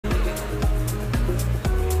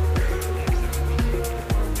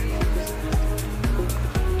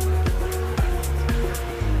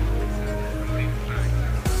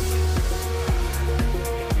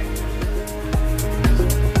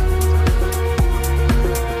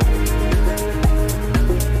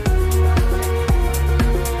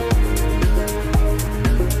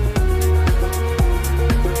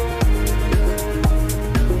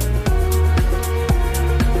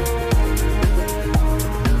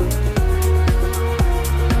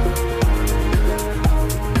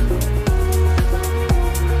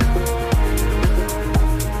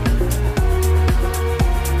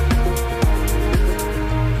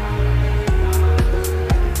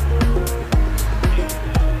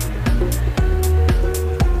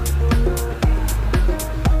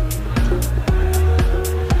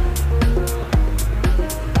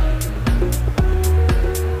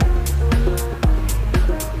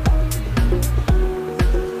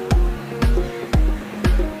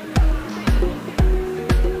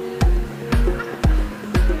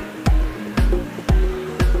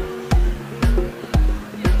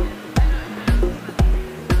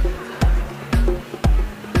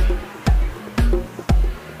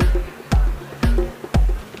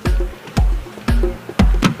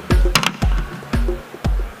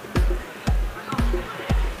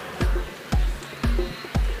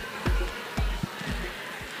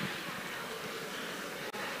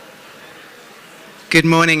Good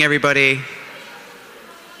morning, everybody.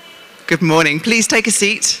 Good morning. Please take a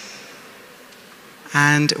seat,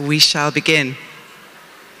 and we shall begin.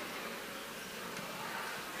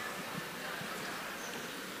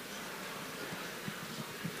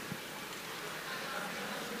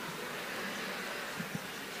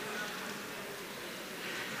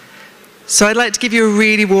 So I'd like to give you a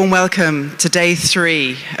really warm welcome to day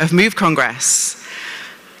 3 of Move Congress.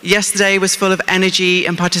 Yesterday was full of energy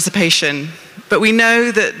and participation, but we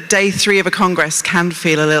know that day 3 of a Congress can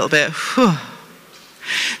feel a little bit, whew.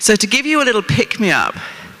 So to give you a little pick-me-up,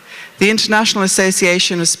 the International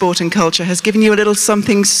Association of Sport and Culture has given you a little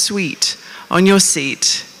something sweet on your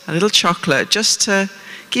seat, a little chocolate, just to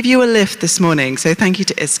give you a lift this morning. So thank you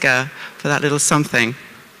to ISCA for that little something.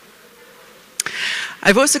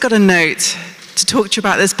 I've also got a note to talk to you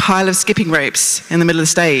about this pile of skipping ropes in the middle of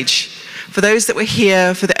the stage. For those that were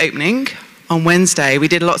here for the opening on Wednesday, we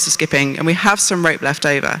did lots of skipping and we have some rope left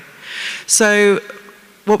over. So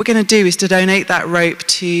what we're going to do is to donate that rope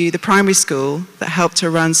to the primary school that helped to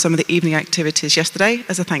run some of the evening activities yesterday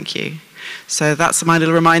as a thank you. So that's my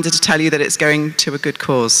little reminder to tell you that it's going to a good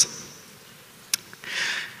cause.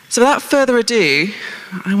 So without further ado,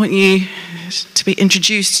 I want you to be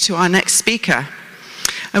introduced to our next speaker.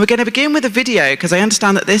 And we're going to begin with a video, because I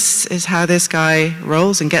understand that this is how this guy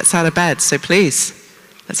rolls and gets out of bed. So please,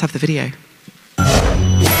 let's have the video.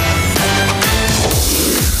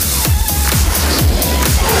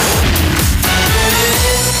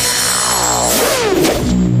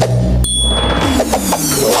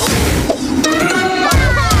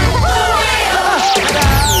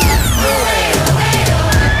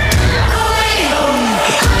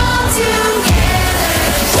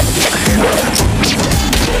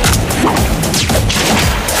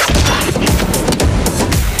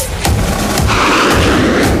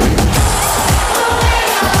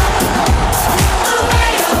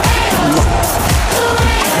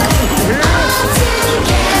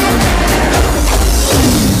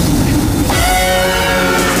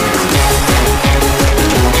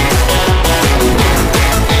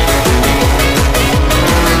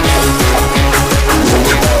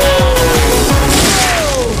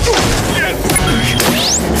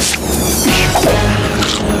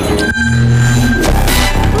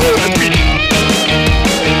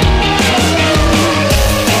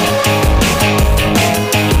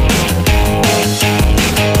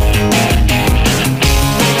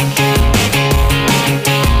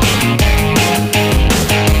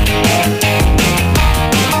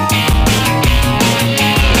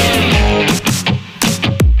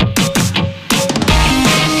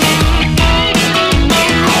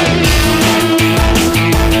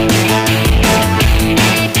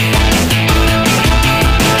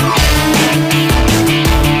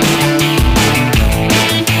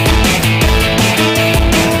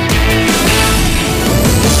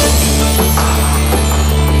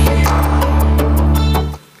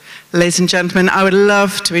 Ladies and gentlemen, I would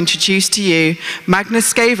love to introduce to you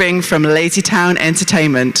Magnús Scheving from LazyTown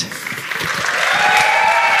Entertainment.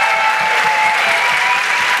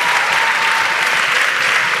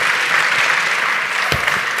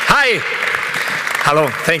 Hi. Hello.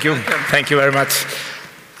 Thank you. Thank you very much.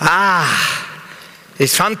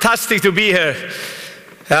 It's fantastic to be here.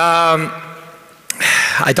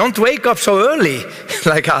 I don't wake up so early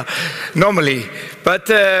like normally, but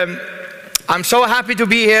I'm so happy to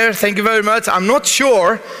be here. Thank you very much. I'm not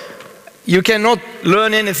sure. You cannot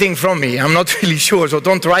learn anything from me. I'm not really sure, so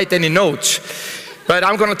don't write any notes. But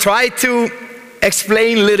I'm going to try to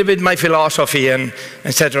explain a little bit my philosophy and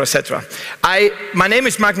etc. etc. My name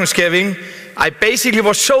is Magnús Scheving. I basically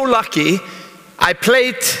was so lucky. I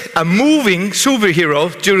played a moving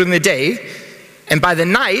superhero during the day, and by the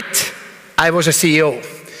night, I was a CEO.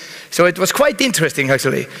 So it was quite interesting,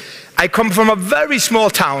 actually. I come from a very small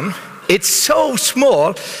town. It's so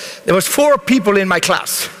small, there was 4 people in my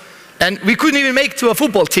class. And we couldn't even make to a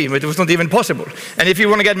football team, it was not even possible. And if you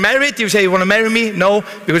want to get married, you say, you want to marry me? No,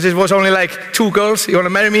 because it was only like 2 girls. You want to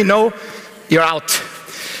marry me? No, you're out.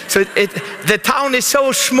 So the town is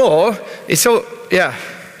so small, it's so, yeah,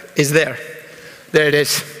 it's there. There it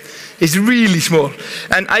is. It's really small.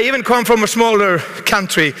 And I even come from a smaller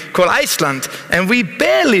country called Iceland, and we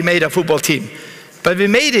barely made a football team. But we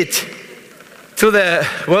made it to the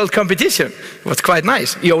world competition. It was quite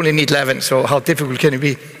nice. You only need 11, so how difficult can it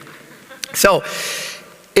be? So,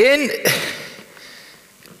 in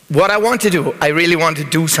what I want to do, I really want to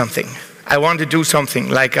do something. I wanted to do something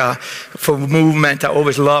like for movement. I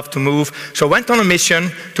always loved to move. So I went on a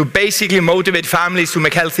mission to basically motivate families to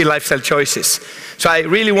make healthy lifestyle choices. So I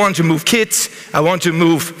really wanted to move kids, I want to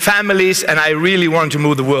move families, and I really wanted to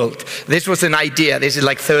move the world. This was an idea. This is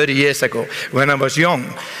like 30 years ago when I was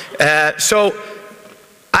young. So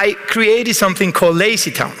I created something called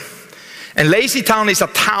LazyTown. And LazyTown is a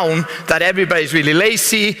town that everybody's really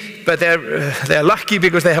lazy, but they're lucky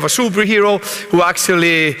because they have a superhero who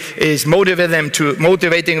actually is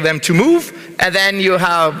motivating them to move. And then you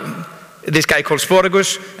have this guy called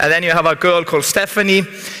Sportacus, and then you have a girl called Stephanie,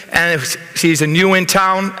 and she's new in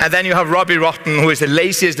town. And then you have Robbie Rotten, who is the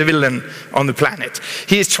laziest villain on the planet.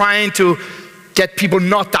 He is trying to get people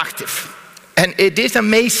not active. And it is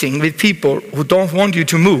amazing with people who don't want you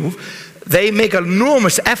to move. They make an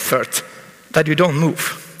enormous effort that you don't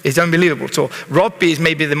move. It's unbelievable. So Robbie is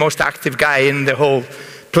maybe the most active guy in the whole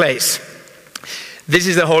place. This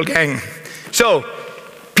is the whole gang. So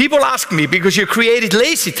people ask me, because you created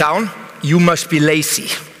LazyTown, you must be lazy.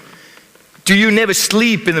 Do you never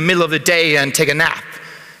sleep in the middle of the day and take a nap?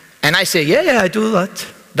 And I say, yeah, I do that.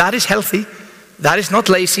 That is healthy. That is not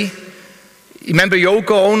lazy. Remember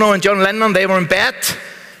Yoko Ono and John Lennon, they were in bed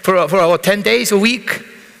for about 10 days a week.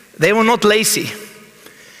 They were not lazy.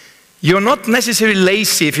 You're not necessarily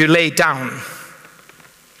lazy if you lay down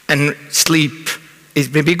and sleep.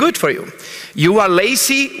 It may be good for you. You are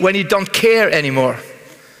lazy when you don't care anymore.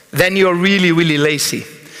 Then you're really, really lazy.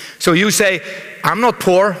 So you say, I'm not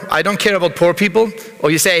poor, I don't care about poor people. Or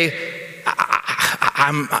you say,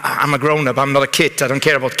 I'm a grown-up, I'm not a kid, I don't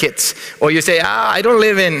care about kids. Or you say, I don't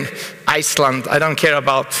live in Iceland, I don't care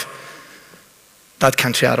about that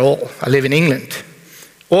country at all. I live in England.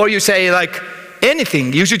 Or you say, like,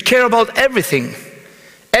 anything. You should care about everything.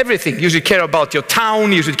 Everything. You should care about your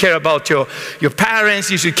town. You should care about your parents.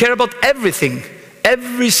 You should care about everything.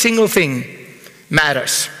 Every single thing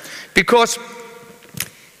matters. Because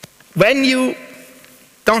when you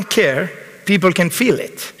don't care, people can feel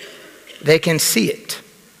it. They can see it.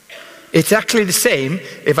 It's actually the same.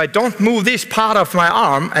 If I don't move this part of my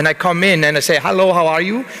arm and I come in and I say, hello, how are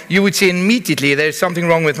you? You would see immediately there's something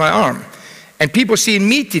wrong with my arm. And people see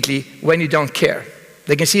immediately when you don't care.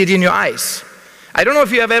 They can see it in your eyes. I don't know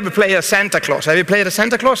if you have ever played a Santa Claus. Have you played a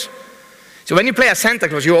Santa Claus? So when you play a Santa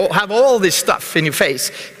Claus, you have all this stuff in your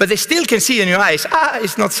face, but they still can see in your eyes,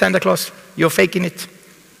 it's not Santa Claus. You're faking it.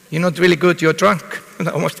 You're not really good. You're drunk.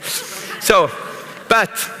 Almost. So,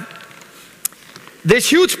 but there's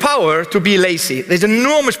huge power to be lazy. There's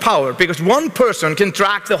enormous power because one person can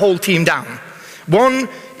drag the whole team down. One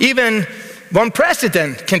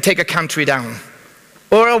president can take a country down,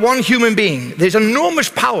 or one human being. There's enormous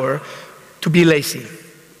power to be lazy.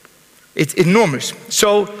 It's enormous.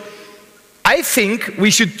 So I think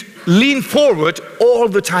we should lean forward all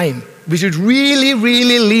the time. We should really,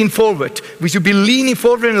 really lean forward. We should be leaning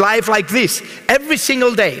forward in life like this every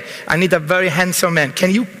single day. I need a very handsome man.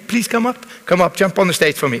 Can you please come up? Come up, jump on the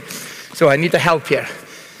stage for me. So I need the help here.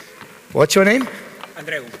 What's your name?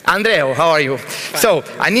 Andreo, how are you? Fine. So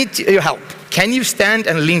I need your help. Can you stand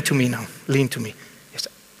and lean to me now? Lean to me. Yes.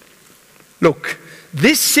 Look,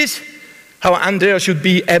 this is how Andreo should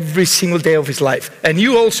be every single day of his life. And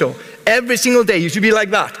you also, every single day, you should be like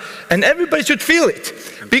that. And everybody should feel it.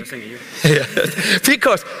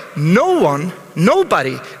 Because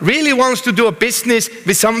nobody really wants to do a business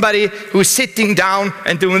with somebody who's sitting down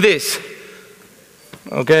and doing this.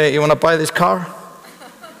 Okay, you want to buy this car?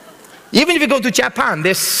 Even if you go to Japan,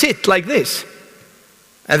 they sit like this.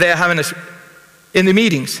 And they're having in the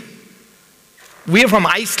meetings. We are from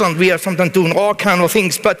Iceland, we are sometimes doing all kinds of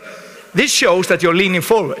things, but this shows that you're leaning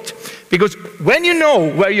forward. Because when you know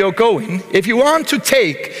where you're going, if you want to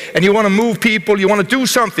take and you want to move people, you want to do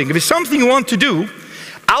something, if it's something you want to do,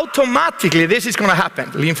 automatically this is going to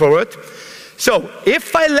happen. Lean forward. So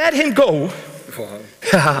if I let him go,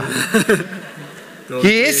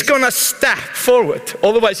 he is going to step forward.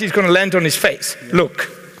 Otherwise he's going to land on his face. Yeah. Look.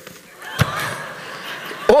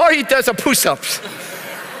 Or he does a push-ups,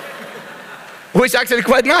 which is actually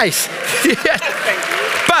quite nice.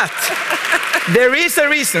 But there is a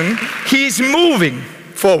reason he's moving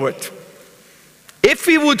forward. If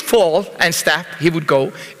he would fall and step, he would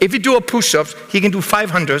go. If he do a push-ups, he can do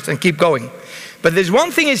 500s and keep going. But there's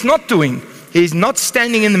one thing he's not doing. He's not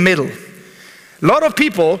standing in the middle. A lot of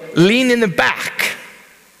people lean in the back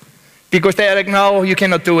because they are like, no, you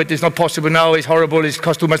cannot do it. It's not possible. No, it's horrible. It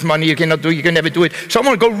costs too much money. You cannot do it. You can never do it.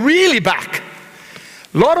 Someone go really back.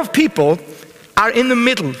 A lot of people are in the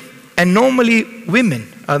middle, and normally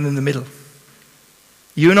women are in the middle.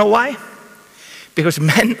 You know why? Because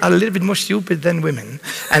men are a little bit more stupid than women.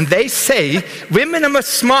 And they say, women are much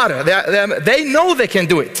smarter. They know they can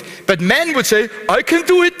do it. But men would say, I can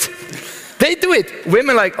do it. They do it.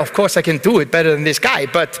 Women are like, of course I can do it better than this guy,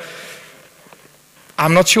 but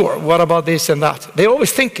I'm not sure. What about this and that? They're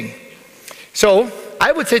always thinking. So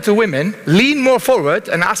I would say to women, lean more forward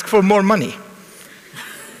and ask for more money.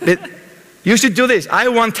 You should do this. I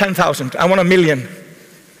want 10,000. I want 1 million.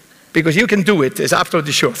 Because you can do it. It's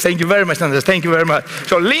absolutely sure. Thank you very much, Anders. Thank you very much.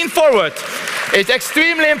 So lean forward. It's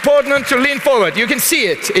extremely important to lean forward. You can see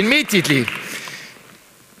it immediately.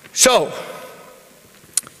 So,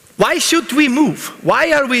 why should we move?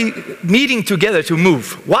 Why are we meeting together to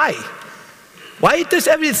move? Why? Why does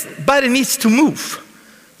everybody needs to move?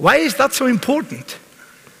 Why is that so important?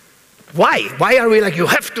 Why? Why are we like, you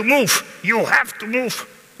have to move? You have to move.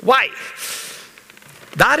 Why?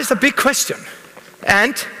 That is a big question.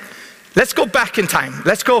 And let's go back in time.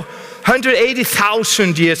 Let's go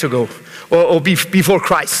 180,000 years ago, or before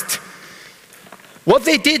Christ. What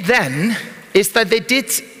they did then is that they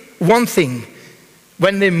did one thing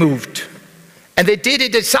when they moved. And they did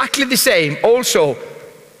it exactly the same also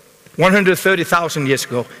 130,000 years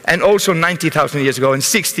ago, and also 90,000 years ago, and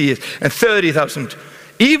 60 years, and 30,000,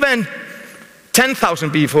 even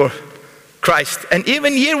 10,000 before Christ. And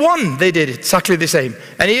even year 1, they did exactly the same.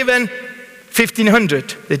 And even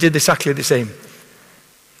 1500, they did exactly the same.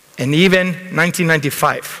 And even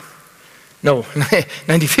 1995, no,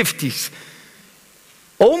 1950s.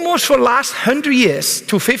 Almost for the last 100 years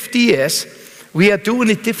to 50 years, we are doing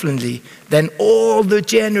it differently than all the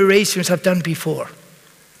generations have done before.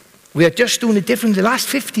 We are just doing it differently. The last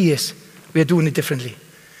 50 years, we are doing it differently.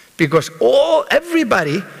 Because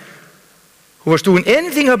everybody who was doing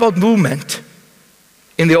anything about movement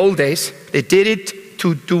in the old days, they did it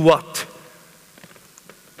to do what?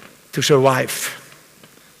 To survive.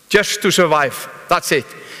 Just to survive. That's it.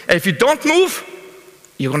 And if you don't move,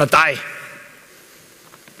 you're going to die.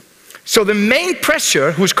 So the main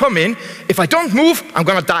pressure who's coming, if I don't move, I'm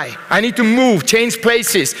going to die. I need to move, change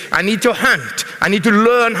places. I need to hunt. I need to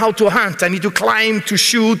learn how to hunt. I need to climb, to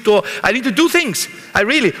shoot, or I need to do things.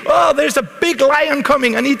 There's a big lion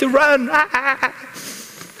coming. I need to run.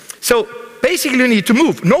 So basically you need to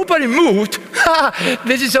move. Nobody moved.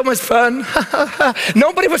 This is so much fun.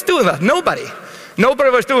 Nobody was doing that. Nobody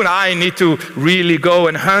was doing, I need to really go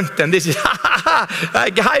and hunt, and this is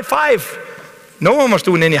like high five. No one was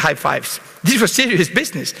doing any high fives. This was serious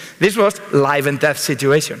business. This was life and death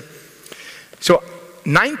situation. So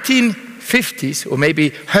 1950s, or maybe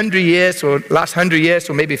 100 years, or last 100 years,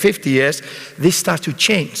 or maybe 50 years, this starts to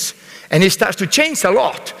change. And it starts to change a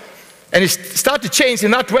lot. And it starts to change in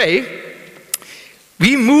that way.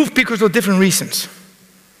 We move because of different reasons.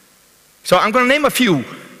 So I'm going to name a few.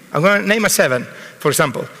 I'm going to name 7, for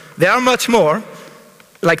example. There are much more,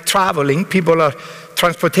 like traveling.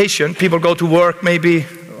 Transportation. People go to work maybe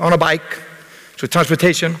on a bike, so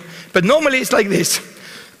transportation. But normally it's like this.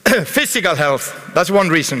 Physical health, that's one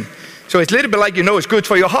reason. So it's a little bit like, it's good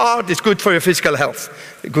for your heart, it's good for your physical health.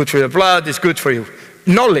 It's good for your blood, it's good for you.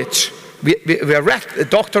 Knowledge. We are read, the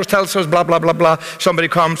doctor tells us blah, blah, blah, blah. Somebody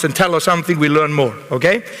comes and tells us something, we learn more,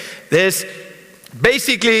 okay? There's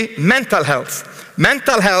basically mental health.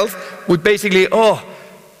 Mental health would basically,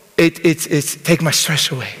 it's take my stress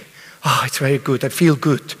away. It's very good, I feel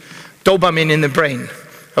good. Dopamine in the brain,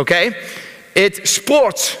 okay? It's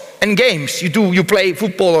sports and games. You play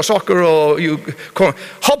football or soccer or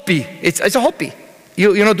hobby. It's a hobby.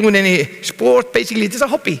 You're not doing any sport, basically it's a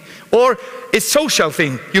hobby. Or it's social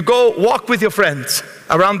thing. You go walk with your friends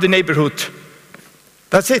around the neighborhood.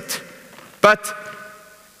 That's it.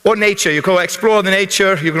 Or nature, you go explore the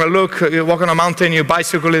nature, you're gonna look, you walk on a mountain, you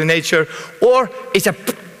bicycle in the nature. Or it's a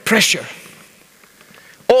pressure.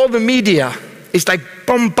 All the media is like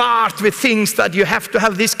bombarded with things that you have to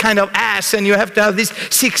have this kind of ass, and you have to have this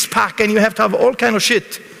six-pack, and you have to have all kind of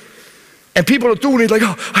shit. And people are doing it like,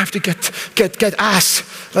 I have to get ass.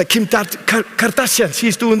 Like Kim Kardashian,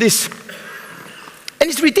 she's doing this. And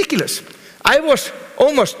it's ridiculous. I was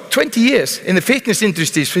almost 20 years in the fitness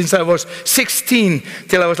industry since I was 16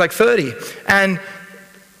 till I was like 30. And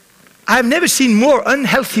I've never seen more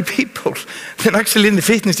unhealthy people than actually in the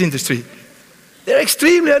fitness industry. They're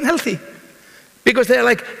extremely unhealthy. Because they're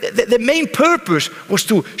like, the main purpose was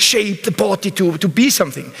to shape the body to be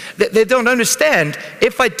something. They don't understand,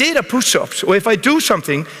 if I did a push-ups or if I do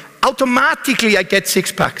something, automatically I get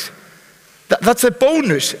 6-packs. That's a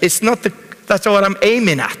bonus. It's not that's what I'm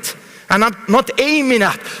aiming at. And I'm not aiming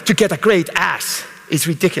at to get a great ass. It's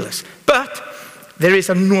ridiculous. But there is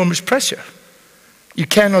enormous pressure. You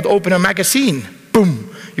cannot open a magazine.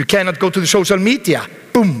 Boom. You cannot go to the social media.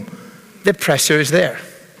 Boom. the pressure is there.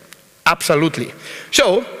 Absolutely.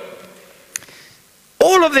 So,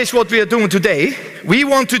 all of this, what we are doing today, we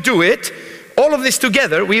want to do it, all of this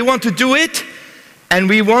together, we want to do it, and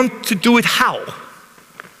we want to do it how?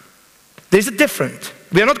 There's a difference.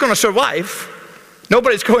 We are not going to survive.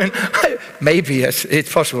 Nobody's going, maybe yes,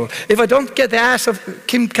 it's possible. If I don't get the ass of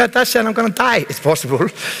Kim Kardashian, I'm going to die. It's possible.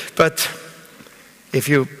 But if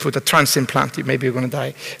you put a transplant, maybe you're going to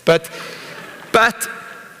die. But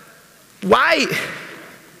why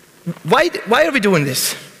are we doing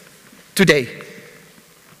this today?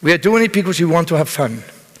 We are doing it because we want to have fun.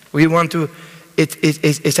 We want to,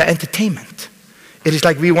 it's an entertainment. It is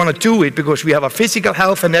like we want to do it because we have our physical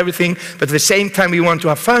health and everything, but at the same time we want to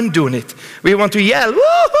have fun doing it. We want to yell,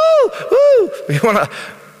 woo-hoo, woo!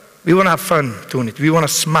 We want to have fun doing it. We want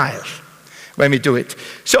to smile when we do it.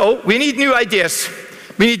 So we need new ideas.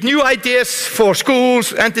 We need new ideas for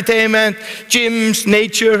schools, entertainment, gyms,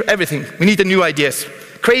 nature, everything. We need the new ideas.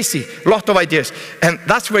 Crazy, lot of ideas. And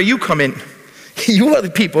that's where you come in. You are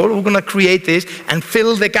the people who are going to create this and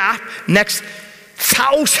fill the gap next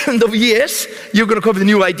thousands of years. You're going to come with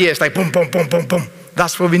new ideas like boom, boom, boom, boom, boom.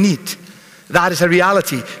 That's what we need. That is a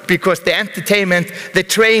reality because the entertainment, the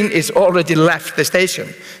train is already left the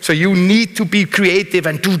station. So you need to be creative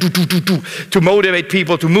and do to motivate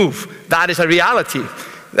people to move. That is a reality.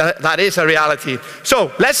 That is a reality.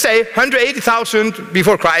 So let's say 180,000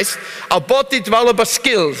 before Christ, our body developed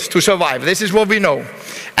skills to survive. This is what we know.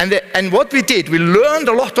 And what we did, we learned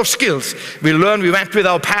a lot of skills. We went with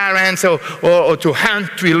our parents or to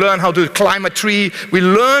hunt. We learned how to climb a tree. We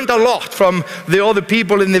learned a lot from the other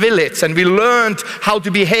people in the village. And we learned how to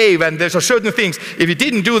behave. And there's certain things. If you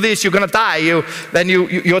didn't do this, you're going to die. You're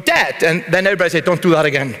dead. And then everybody said, don't do that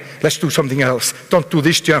again. Let's do something else. Don't do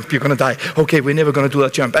this jump. You're going to die. Okay, we're never going to do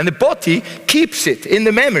that jump. And the body keeps it in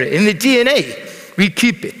the memory, in the DNA. We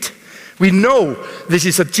keep it. We know this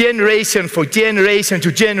is a generation for generation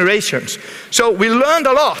to generations. So we learned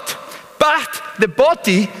a lot. But the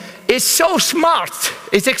body is so smart.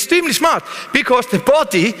 It's extremely smart because the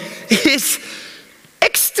body is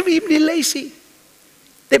extremely lazy.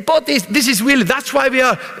 The body is, that's why we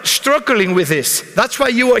are struggling with this. That's why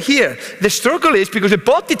you are here. The struggle is because the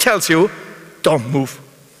body tells you, don't move.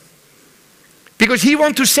 Because he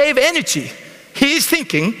wants to save energy. He is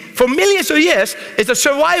thinking, for millions of years, it's a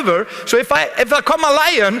survivor. So if I come a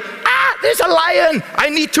lion, there's a lion. I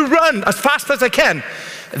need to run as fast as I can.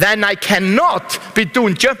 Then I cannot be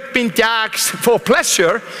doing jumping jacks for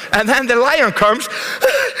pleasure. And then the lion comes,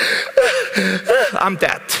 I'm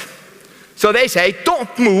dead. So they say,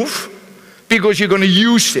 don't move because you're going to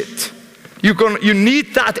use it. You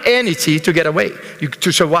need that energy to get away,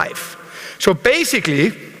 to survive. So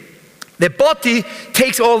basically, the body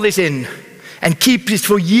takes all this in and keeps it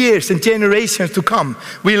for years and generations to come.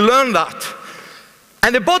 We learn that.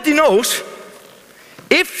 And the body knows,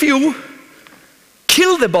 if you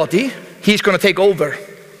kill the body, he's going to take over.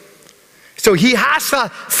 So he has a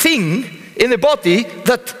thing in the body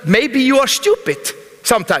that maybe you are stupid.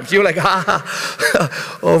 Sometimes you're like,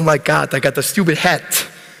 oh my God, I got a stupid head.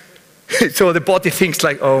 So the body thinks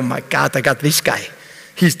like, oh my God, I got this guy.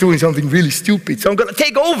 He's doing something really stupid. So I'm going to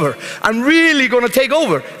take over. I'm really going to take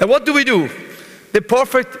over. And what do? The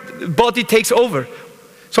perfect body takes over.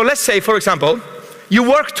 So let's say, for example, you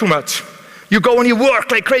work too much. You go and you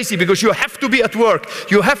work like crazy because you have to be at work.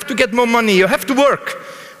 You have to get more money. You have to work.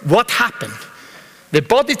 What happened? The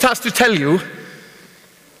body has to tell you,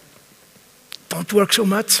 don't work so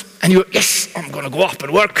much. And you, yes, I'm going to go up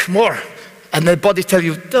and work more. And the body tells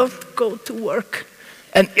you, don't go to work.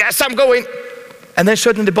 And yes, I'm going. And then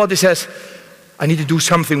suddenly the body says, I need to do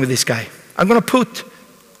something with this guy. I'm going to put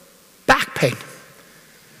back pain.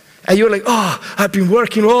 And you're like, oh, I've been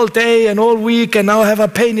working all day and all week and now I have a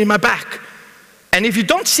pain in my back. And if you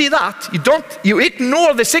don't see that, you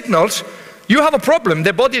ignore the signals, you have a problem.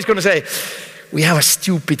 The body is going to say, we have a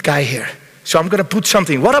stupid guy here. So I'm going to put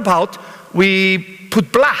something. What about we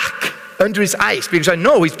put black under his eyes? Because I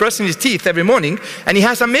know he's brushing his teeth every morning and he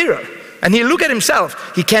has a mirror. And he look at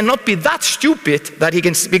himself. He cannot be that stupid that he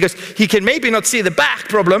can, because he can maybe not see the back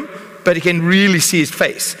problem, but he can really see his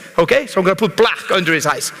face. Okay? So I'm going to put black under his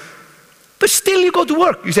eyes. But still you go to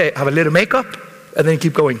work. You say, have a little makeup, and then you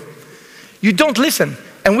keep going. You don't listen.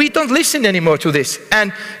 And we don't listen anymore to this.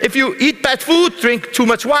 And if you eat bad food, drink too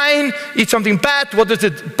much wine, eat something bad, what does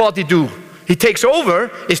the body do? He takes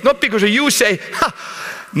over. It's not because of you say,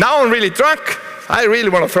 now I'm really drunk, I really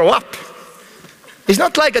want to throw up. It's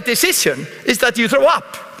not like a decision, it's that you throw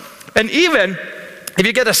up. And even if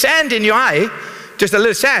you get a sand in your eye, just a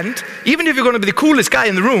little sand, even if you're going to be the coolest guy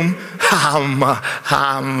in the room,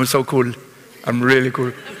 I'm so cool, I'm really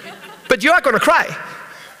cool. but you are going to cry.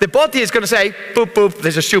 The body is going to say, boop, boop,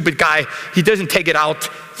 there's a stupid guy. He doesn't take it out.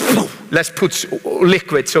 Let's put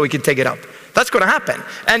liquid so he can take it out. That's going to happen.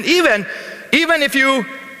 And even if you,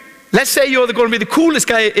 let's say you're going to be the coolest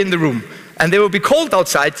guy in the room, and there will be cold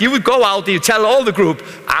outside, you would go out and you tell all the group,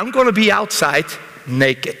 I'm going to be outside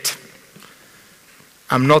naked.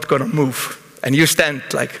 I'm not going to move. And you stand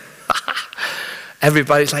like,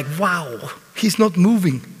 everybody's like, wow, he's not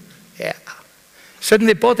moving. Yeah.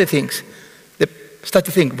 Suddenly the body thinks, they start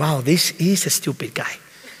to think, wow, this is a stupid guy.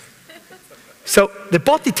 So the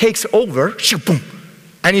body takes over,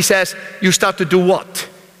 and he says, you start to do what?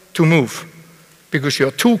 To move. Because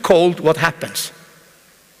you're too cold, what happens?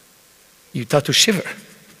 You start to shiver.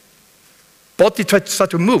 Body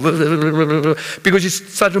start to move because you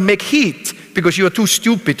start to make heat because you are too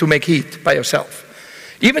stupid to make heat by yourself.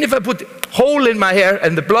 Even if I put a hole in my hair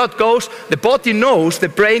and the blood goes, the body knows the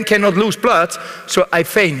brain cannot lose blood, so I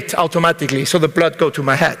faint automatically, so the blood goes to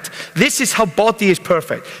my head. This is how body is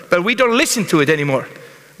perfect, but we don't listen to it anymore.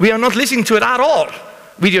 We are not listening to it at all.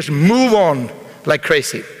 We just move on like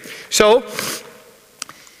crazy. So,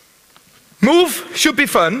 move should be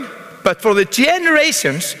fun, but for the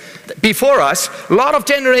generations before us, a lot of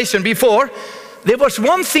generations before, there was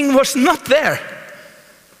one thing was not there.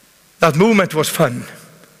 That movement was fun.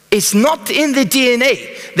 It's not in the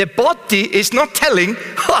DNA. The body is not telling,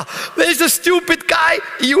 there's a stupid guy,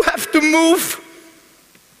 you have to move.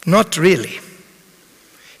 Not really.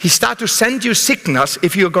 He starts to send you signals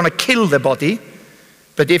if you're going to kill the body,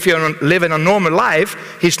 but if you're living a normal life,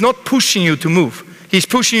 he's not pushing you to move. He's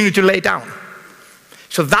pushing you to lay down.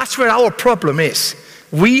 So that's where our problem is.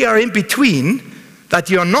 We are in between, that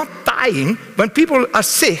you're not dying. When people are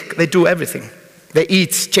sick, they do everything. They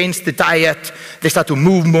eat, change the diet, they start to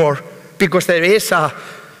move more, because there is a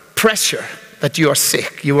pressure that you are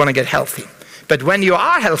sick, you want to get healthy. But when you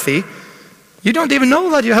are healthy, you don't even know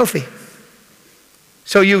that you're healthy.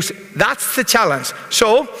 So that's the challenge.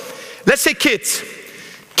 So, let's say kids.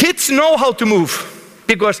 Kids know how to move,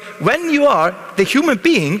 because when you are the human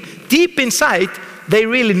being, deep inside, they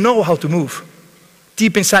really know how to move.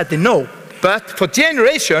 Deep inside they know. But for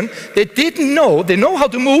generation, they didn't know. They know how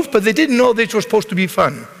to move, but they didn't know this was supposed to be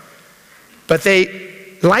fun. But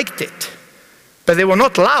they liked it. But they were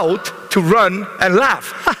not allowed to run and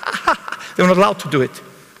laugh. They were not allowed to do it.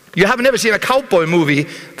 You have never seen a cowboy movie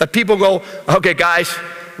that people go, okay guys,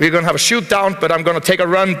 we're going to have a shoot down, but I'm going to take a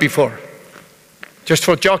run before. Just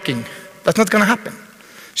for jogging. That's not going to happen.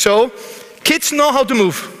 So, kids know how to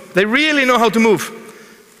move. They really know how to move.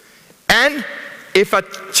 And if a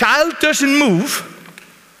child doesn't move,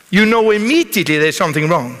 you know immediately there's something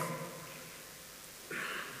wrong.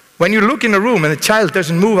 When you look in a room and the child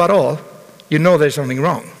doesn't move at all, you know there's something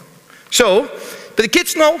wrong. So, but the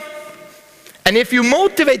kids know. And if you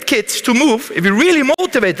motivate kids to move, if you really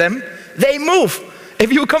motivate them, they move.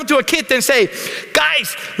 If you come to a kid and say,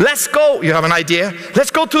 guys, let's go, you have an idea,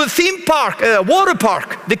 let's go to a theme park, a water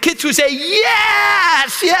park. The kids will say,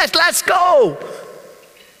 yes, yes, let's go.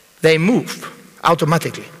 They move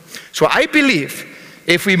automatically. So I believe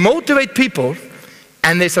if we motivate people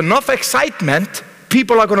and there's enough excitement,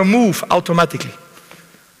 people are going to move automatically.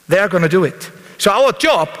 They are going to do it. So our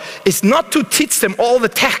job is not to teach them all the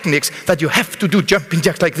techniques that you have to do jumping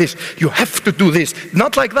jacks like this. You have to do this.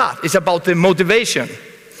 Not like that. It's about the motivation.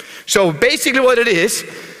 So basically what it is,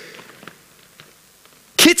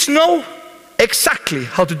 kids know exactly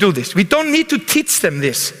how to do this. We don't need to teach them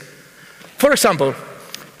this. For example,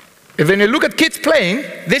 when you look at kids playing,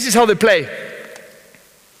 this is how they play.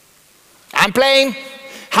 I'm playing.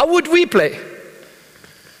 How would we play?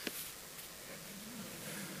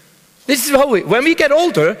 This is how when we get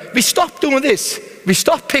older, we stop doing this. We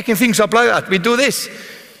stop picking things up like that. We do this.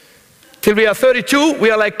 Till we are 32, we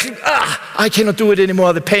are like, I cannot do it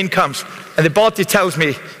anymore. The pain comes. And the body tells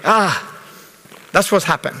me, that's what's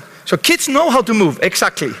happened. So kids know how to move,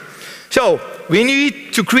 exactly. So we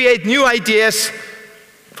need to create new ideas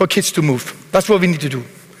for kids to move. That's what we need to do.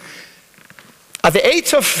 At the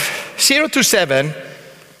age of 0 to 7,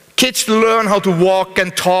 kids learn how to walk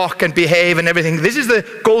and talk and behave and everything. This is the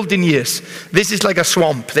golden years. This is like a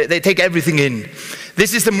swamp. They take everything in.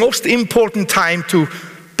 This is the most important time to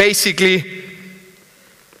basically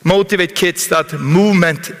motivate kids that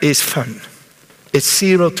movement is fun. It's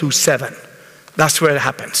 0 to 7. That's where it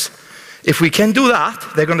happens. If we can do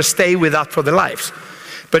that, they're going to stay with that for their lives.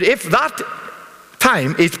 But if that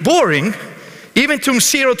time is boring, even from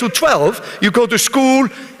 0 to 12, you go to school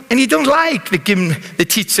and you don't like the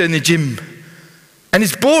teacher in the gym. And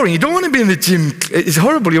it's boring. You don't want to be in the gym. It's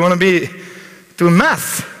horrible. You want to be doing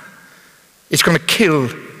math. It's going to kill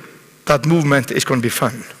that movement. It's going to be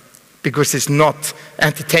fun. because it's not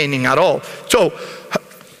entertaining at all. So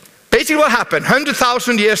basically what happened,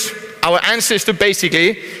 100,000 years, our ancestors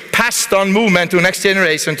basically passed on movement to the next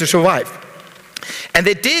generation to survive. And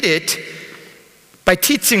they did it by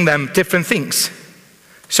teaching them different things.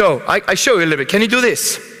 So I show you a little bit. Can you do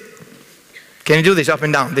this? Can you do this up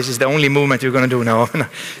and down? This is the only movement you're going to do now.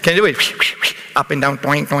 Can you do it? Up and down,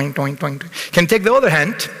 doing, doing, doing, doing. Can you take the other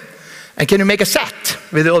hand and can you make a set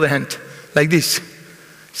with the other hand? Like this.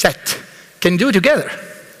 Set. Can you do it together?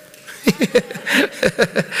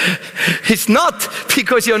 It's not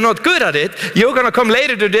because you're not good at it. You're going to come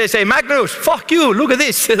later today and say, Magnús, fuck you, look at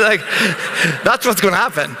this. Like, that's what's going to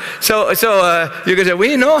happen. So you're going to say,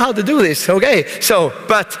 we know how to do this. Okay.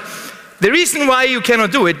 But the reason why you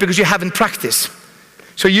cannot do it, because you haven't practiced.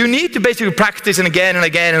 So you need to basically practice and again and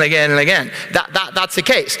again and again and again. That's the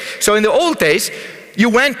case. So in the old days, you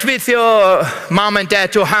went with your mom and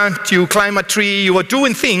dad to hunt, you climb a tree, you were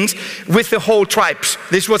doing things with the whole tribes.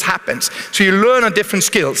 This is what happens. So you learn on different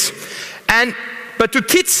skills. But to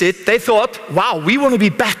teach it, they thought, wow, we want to be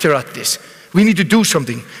better at this. We need to do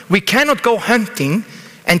something. We cannot go hunting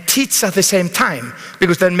and teach at the same time,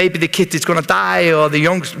 because then maybe the kid is going to die or the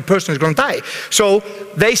young person is going to die. So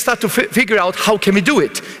they start to figure out how can we do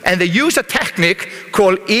it. And they use a technique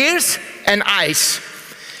called ears and eyes.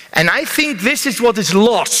 And I think this is what is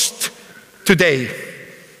lost today.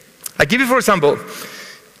 I give you for example,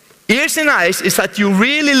 ears and eyes is that you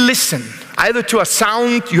really listen, either to a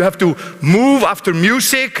sound, you have to move after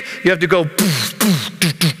music, you have to go poof, poof,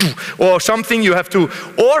 doo, doo, doo, or something you have to,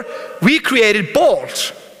 or we created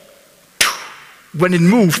balls. When it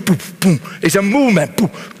moves, poof, boom, it's a movement,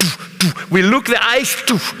 poof, poof, poof. We look the eyes,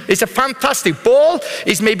 poof. It's a fantastic ball.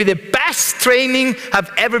 It's maybe the best training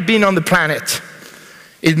I've ever been on the planet.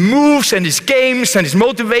 It moves and it's games and it's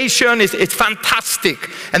motivation, it's fantastic.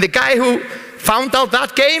 And the guy who found out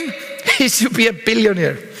that game, he should be a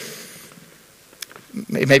billionaire.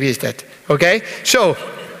 Maybe he's dead, okay? So,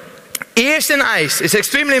 ears and eyes is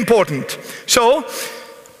extremely important. So,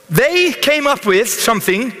 they came up with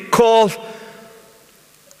something called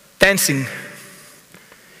dancing.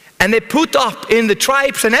 And they put up in the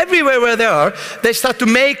tribes and everywhere where they are, they start to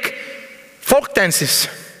make folk dances.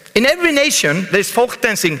 In every nation, there's folk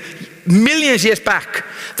dancing millions of years back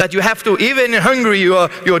that you have to, even in Hungary,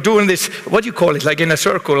 you're doing this, what do you call it, like in a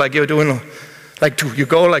circle, like you're doing, like you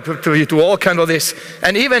go like you do all kind of this.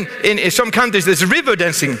 And even in some countries, there's river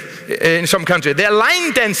dancing in some countries. They're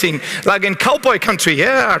line dancing, like in cowboy country.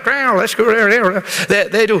 Yeah, let's go there.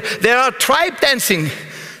 They do. There are tribe dancing.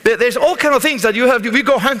 There's all kind of things that you have. We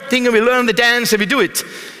go hunting and we learn the dance and we do it.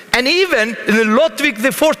 And even in the Ludwig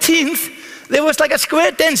XIV, there was like a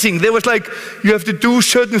square dancing. There was like, you have to do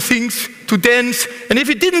certain things to dance. And if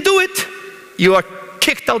you didn't do it, you are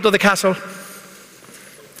kicked out of the castle.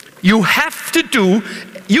 You have to do,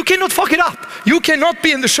 you cannot fuck it up. You cannot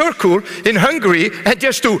be in the circle in Hungary and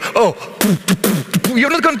just do, oh, you're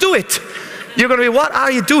not going to do it. You're going to be, what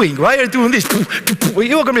are you doing? Why are you doing this?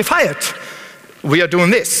 You're going to be fired. We are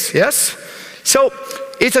doing this, yes? So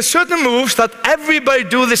it's a certain moves that everybody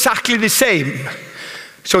do exactly the same.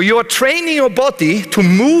 So you are training your body to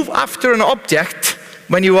move after an object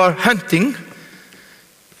when you are hunting.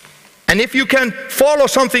 And if you can follow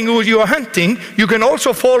something who you are hunting, you can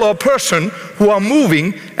also follow a person who are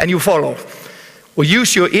moving and you follow. Or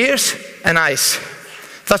use your ears and eyes.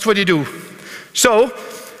 That's what you do. So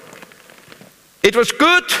it was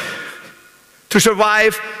good to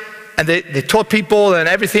survive, and they taught people and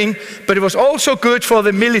everything, but it was also good for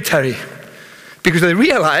the military, because they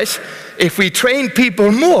realized if we train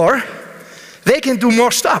people more, they can do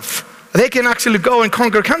more stuff. They can actually go and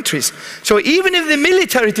conquer countries. So even in the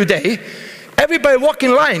military today, everybody walk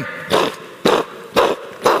in line.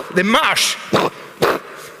 They march.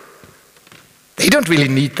 They don't really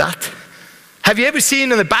need that. Have you ever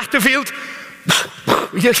seen in the battlefield?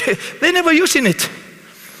 They're never using it.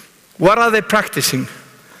 What are they practicing?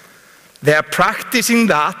 They are practicing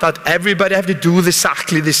that everybody have to do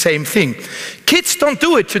exactly the same thing. Kids don't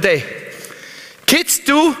do it today. Kids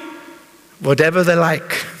do whatever they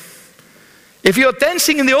like. If you're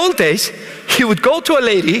dancing in the old days, you would go to a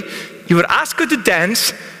lady, you would ask her to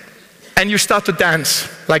dance, and you start to dance,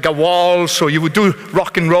 like a waltz, or you would do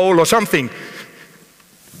rock and roll or something.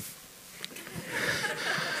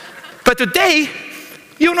 But today,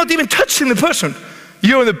 you're not even touching the person.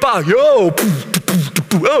 You're in the bar, yo,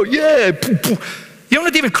 oh yeah, you're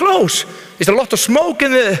not even close. There's a lot of smoke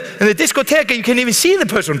in the discotheque, and you can't even see the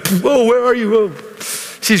person. Oh, where are you? Oh,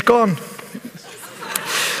 she's gone.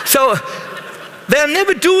 So they're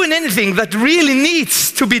never doing anything that really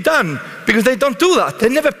needs to be done, because they don't do that. They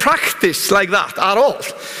never practice like that at all.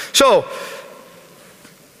 So,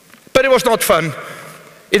 but it was not fun.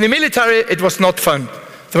 In the military, it was not fun.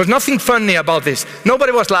 There was nothing funny about this.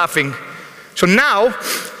 Nobody was laughing. So now,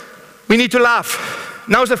 we need to laugh.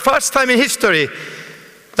 Now is the first time in history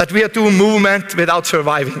that we are doing movement without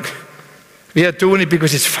surviving. We are doing it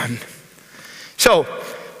because it's fun. So,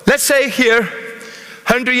 let's say here,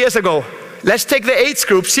 100 years ago, let's take the age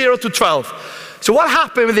group 0 to 12. So what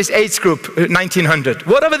happened with this age group, 1900?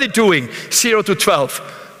 What are they doing, 0 to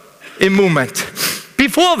 12, in movement?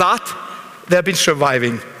 Before that, they have been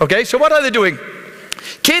surviving, okay? So what are they doing?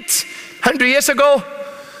 Kids, 100 years ago,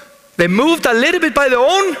 they moved a little bit by their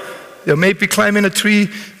own. They may be climbing a tree,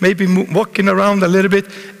 maybe walking around a little bit,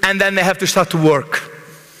 and then they have to start to work.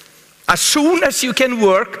 As soon as you can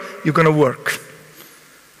work, you're going to work.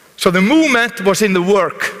 So the movement was in the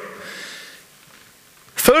work.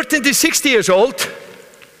 13 to 60 years old,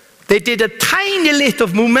 they did a tiny little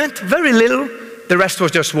of movement, very little. The rest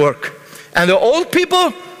was just work. And the old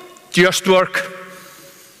people, just work.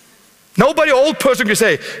 Nobody old person can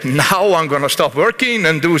say, now I'm going to stop working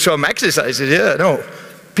and do some exercises. Yeah, no.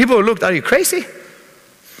 People looked, are you crazy?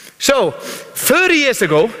 So, 30 years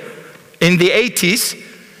ago, in the 80s,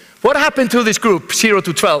 what happened to this group, 0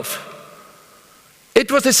 to 12?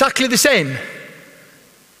 It was exactly the same.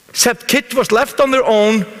 Except kids was left on their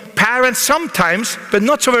own, parents sometimes, but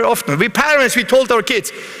not so very often. We parents, we told our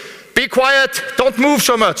kids, be quiet, don't move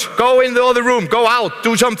so much, go in the other room, go out,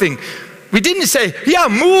 do something. We didn't say, yeah,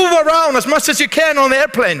 move around as much as you can on the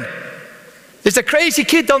airplane. There's a crazy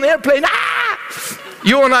kid on the airplane, ah!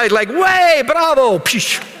 You and I like, way, bravo,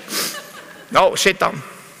 psh. No, sit down.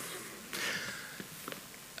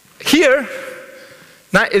 Here,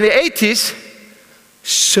 in the 80s,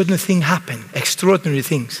 sudden thing happened, extraordinary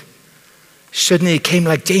things. Suddenly it came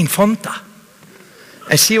like Jane Fonda.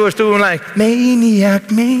 And she was doing like, maniac,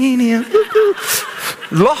 maniac, woo, woo.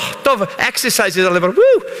 Lot of exercises all over,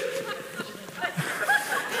 woo.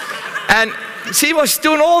 And she was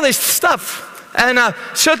doing all this stuff. And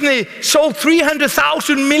suddenly sold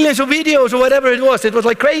 300,000 millions of videos or whatever it was. It was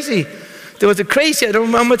like crazy. There was a crazy, I don't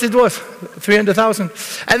remember how much it was, 300,000.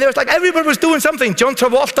 And there was like, everybody was doing something. John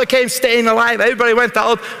Travolta came, Staying Alive. Everybody went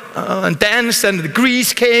out and danced, and the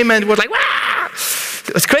Grease came, and it was like, wah!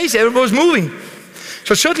 It was crazy, everybody was moving.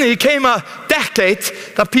 So suddenly it came a decade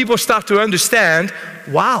that people start to understand,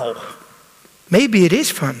 wow, maybe it is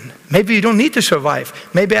fun. Maybe you don't need to survive.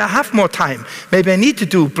 Maybe I have more time. Maybe I need to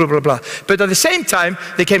do blah, blah, blah. But at the same time,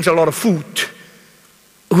 there came a lot of food.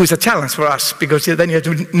 Who's a challenge for us, because then you have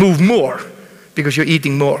to move more, because you're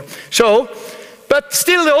eating more. So, but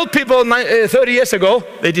still the old people 30 years ago,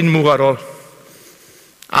 they didn't move at all.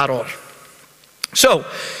 At all. So,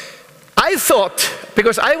 I thought,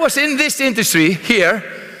 because I was in this industry here,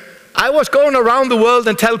 I was going around the world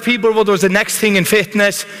and tell people what was the next thing in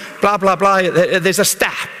fitness, blah, blah, blah. There's a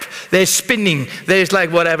step, there's spinning, there's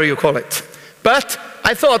like whatever you call it. But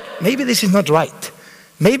I thought, maybe this is not right.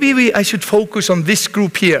 Maybe I should focus on this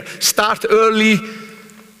group here. Start early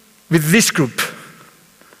with this group.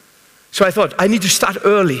 So I thought, I need to start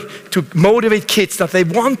early to motivate kids that they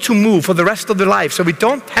want to move for the rest of their life, so we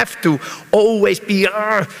don't have to always be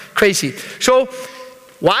crazy. So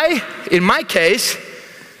why? In my case,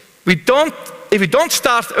 if we don't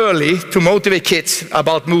start early to motivate kids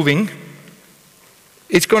about moving,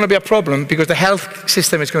 it's going to be a problem, because the health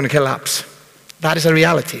system is going to collapse. That is a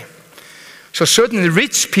reality. So certainly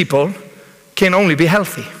rich people can only be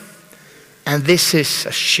healthy. And this is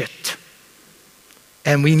a shit.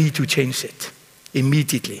 And we need to change it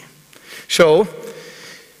immediately. So,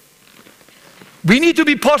 we need to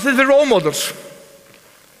be positive role models.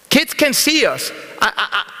 Kids can see us.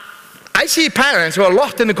 I see parents who are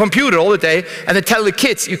locked in the computer all the day, and they tell the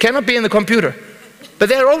kids, you cannot be in the computer. But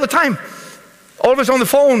they're all the time. Always on the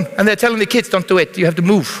phone, and they're telling the kids, don't do it, you have to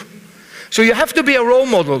move. So you have to be a role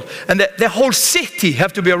model, and the whole city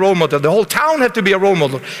have to be a role model. The whole town have to be a role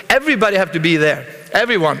model. Everybody have to be there,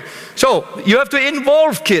 everyone. So you have to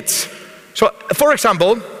involve kids. So for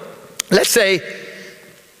example, let's say,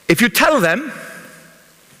 if you tell them,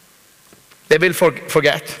 they will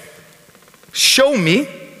forget. Show me,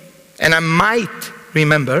 and I might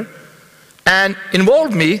remember, and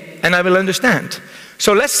involve me, and I will understand.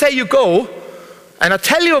 So let's say you go, and I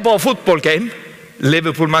tell you about a football game,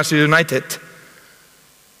 Liverpool, Manchester United.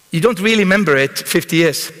 You don't really remember it 50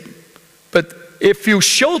 years. But if you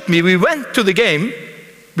showed me, we went to the game,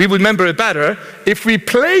 we would remember it better. If we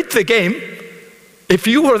played the game, if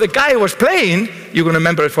you were the guy who was playing, you're going to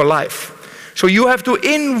remember it for life. So you have to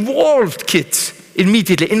involve kids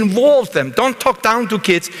immediately. Involve them. Don't talk down to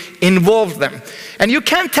kids. Involve them. And you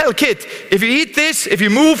can't tell kids, if you eat this, if you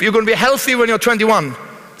move, you're going to be healthy when you're 21.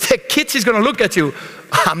 The kid is going to look at you.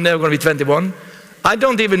 I'm never going to be 21. I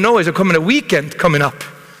don't even know, is there coming a weekend coming up?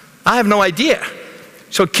 I have no idea.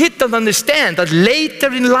 So kids don't understand that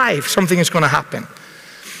later in life something is going to happen.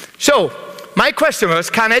 So my question was,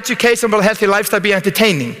 can education about healthy lifestyle be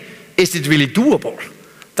entertaining? Is it really doable?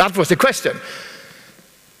 That was the question.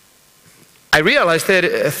 I realized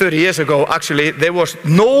that 30 years ago, actually, there was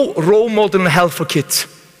no role model in health for kids.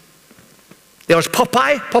 There was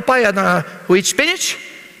Popeye who ate spinach,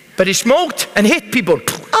 but he smoked and hit people.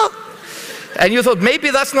 And you thought,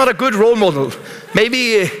 maybe that's not a good role model.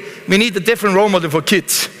 Maybe we need a different role model for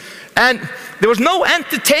kids. And there was no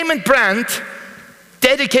entertainment brand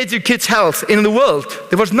dedicated to kids' health in the world.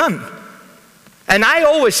 There was none. And I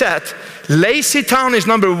always said, LazyTown is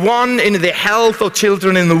 #1 in the health of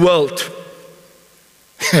children in the world.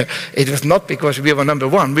 It was not because we were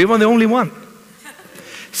 #1. We were the only one.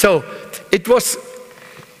 So it was,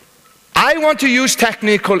 I want to use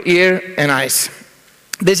technical ear and eyes.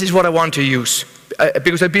 This is what I want to use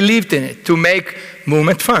because I believed in it, to make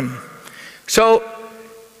movement fun. So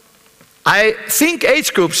I think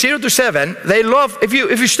age group 0 to 7, they love, if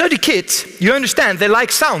you study kids, you understand they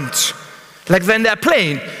like sounds. Like when they're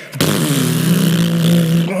playing,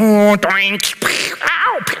 all kind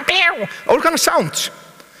of sounds.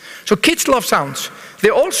 So kids love sounds. They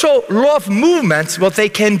also love movements, what they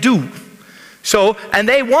can do. So, and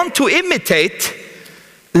they want to imitate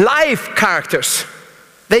live characters.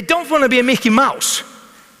 They don't want to be a Mickey Mouse.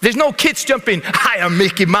 There's no kids jumping, I am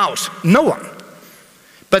Mickey Mouse. No one.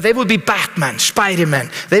 But they will be Batman, Spider-Man.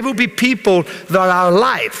 They will be people that are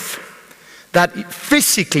alive, that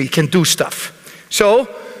physically can do stuff. So,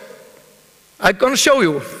 I'm going to show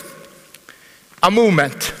you a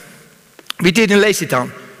movement we did in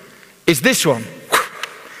LazyTown. It's this one.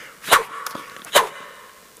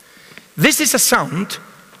 This is a sound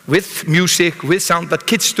with music, with sound that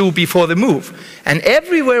kids do before they move. And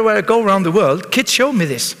everywhere where I go around the world, kids show me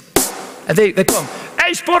this. And they come,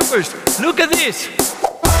 hey Sportacus, look at this.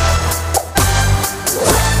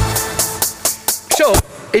 So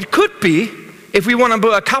it could be, if we want to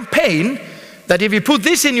do a campaign, that if you put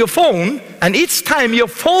this in your phone, and each time your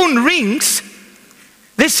phone rings,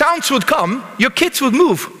 this sounds would come, your kids would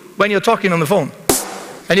move when you're talking on the phone.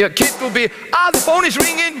 And your kid will be, the phone is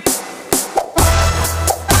ringing.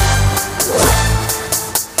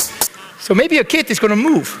 So maybe a kid is going to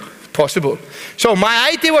move, possible. So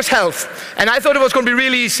my idea was health, and I thought it was going to be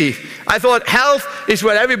really easy. I thought health is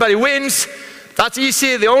where everybody wins. That's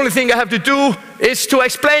easy. The only thing I have to do is to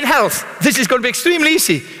explain health. This is going to be extremely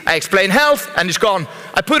easy. I explain health, and it's gone.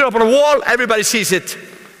 I put it up on a wall, everybody sees it.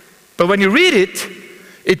 But when you read it,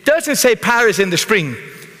 it doesn't say Paris in the spring.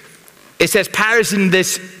 It says Paris in their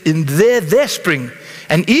spring.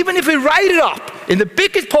 And even if we write it up in the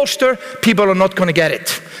biggest poster, people are not going to get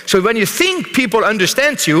it. So when you think people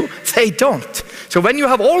understand you, they don't. So when you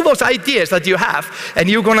have all those ideas that you have, and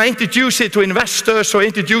you're going to introduce it to investors or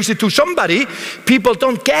introduce it to somebody, people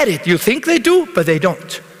don't get it. You think they do, but they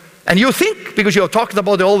don't. And you think, because you're talking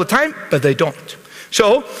about it all the time, but they don't.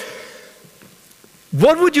 So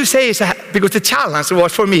what would you say is, because the challenge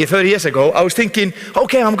was for me 30 years ago, I was thinking,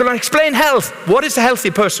 okay, I'm going to explain health. What is a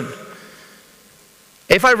healthy person?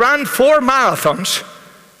 If I run 4 marathons,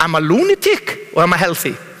 am I a lunatic or am I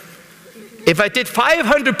healthy? If I did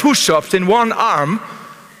 500 push-ups in one arm,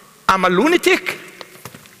 am I a lunatic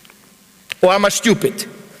or am I stupid?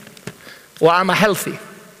 Or am I healthy?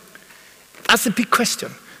 That's a big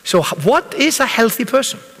question. So what is a healthy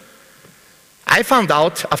person? I found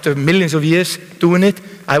out after millions of years doing it,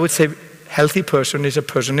 I would say healthy person is a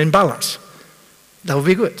person in balance. That would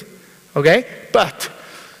be good, okay? But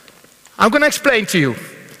I'm going to explain to you.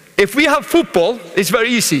 If we have football, it's very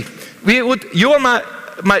easy. You are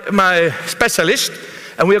my specialist,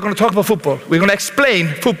 and we are going to talk about football. We're going to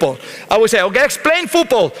explain football. I would say, okay, explain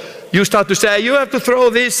football. You start to say, you have to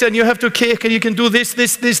throw this, and you have to kick, and you can do this,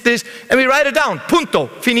 and we write it down. Punto,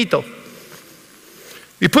 finito.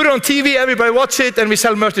 We put it on TV, everybody watch it, and we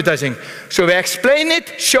sell merchandising. So we explain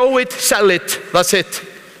it, show it, sell it. That's it.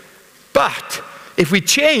 But if we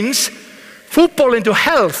change football into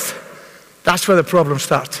health, that's where the problem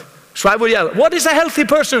starts. So I would yell, what is a healthy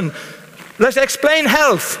person? Let's explain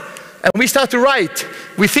health. And we start to write.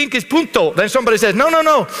 We think it's punto. Then somebody says, no, no,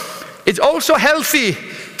 no. It's also healthy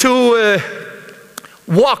to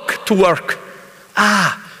walk to work.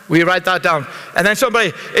 We write that down. And then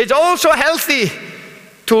somebody, it's also healthy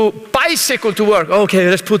to bicycle to work. Okay,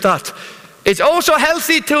 let's put that. It's also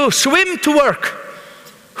healthy to swim to work.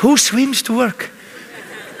 Who swims to work?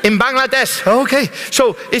 In Bangladesh, okay.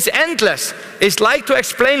 So it's endless. It's like to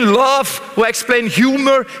explain love or explain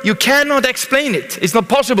humor. You cannot explain it. It's not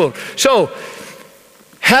possible. So,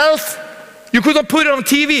 health, you couldn't put it on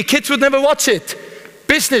TV. Kids would never watch it.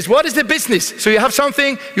 Business, what is the business? So you have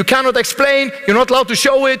something you cannot explain, you're not allowed to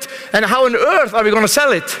show it, and how on earth are we going to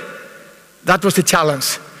sell it? That was the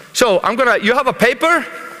challenge. So you have a paper?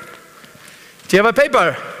 Do you have a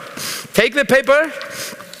paper? Take the paper.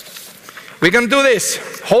 We're going to do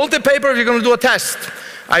this. Hold the paper if you're going to do a test.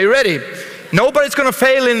 Are you ready? Nobody's going to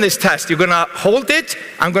fail in this test. You're going to hold it.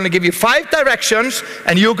 I'm going to give you 5 directions,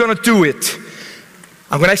 and you're going to do it.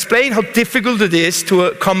 I'm going to explain how difficult it is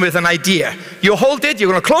to come with an idea. You hold it.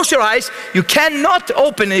 You're going to close your eyes. You cannot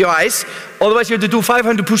open your eyes. Otherwise, you have to do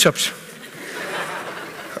 500 push-ups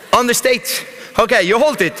on the stage. Okay, you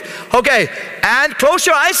hold it. Okay, and close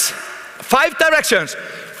your eyes. 5 directions.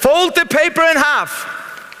 Fold the paper in half.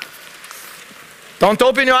 Don't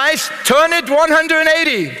open your eyes. Turn it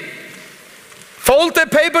 180. Fold the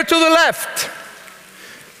paper to the left.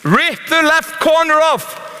 Rip the left corner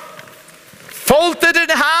off. Fold it in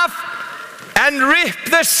half and rip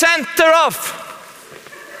the center off.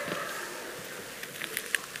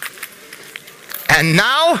 And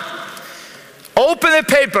now, open the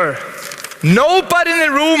paper. Nobody in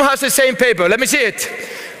the room has the same paper. Let me see it.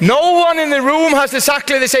 No one in the room has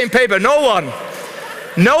exactly the same paper. No one.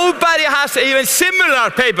 Nobody has even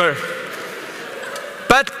similar paper.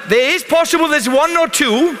 But there is possible there's 1 or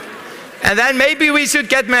 2, and then maybe we should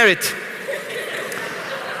get married.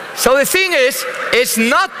 So the thing is, it's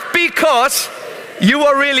not because you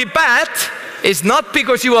are really bad, it's not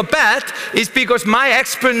because you are bad, it's because my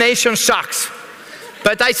explanation sucks.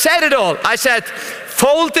 But I said it all. I said,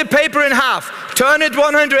 fold the paper in half, turn it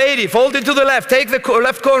 180, fold it to the left, take the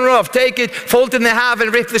left corner off, take it, fold it in half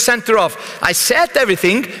and rip the center off. I said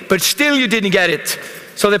everything, but still you didn't get it.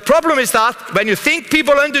 So the problem is that when you think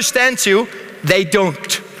people understand you, they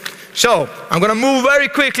don't. So I'm going to move very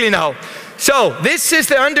quickly now. So this is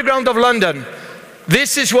the underground of London.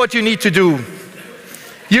 This is what you need to do.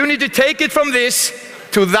 You need to take it from this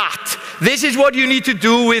to that. This is what you need to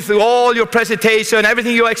do with all your presentation,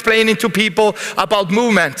 everything you're explaining to people about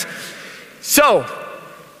movement. So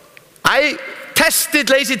I tested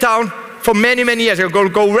LazyTown for many, many years. I'll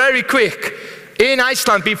go very quick. In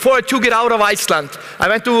Iceland, before I took it out of Iceland, I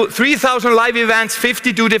went to 3,000 live events,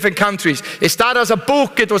 52 different countries. It started as a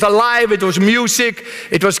book, it was alive, it was music,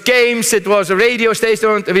 it was games, it was a radio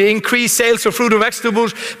station. We increased sales of fruit and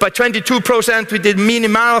vegetables by 22%. We did mini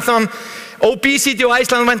marathon. Obesity of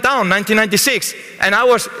Iceland went down, 1996. And I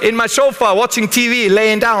was in my sofa watching TV,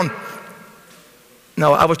 laying down.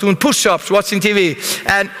 No, I was doing push-ups, watching TV,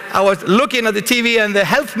 and I was looking at the TV, and the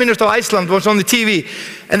health minister of Iceland was on the TV,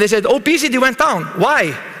 and they said, obesity went down.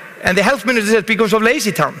 Why? And the health minister said, because of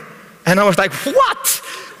LazyTown. And I was like, what?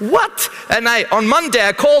 What? And on Monday,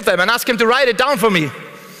 I called them and asked him to write it down for me.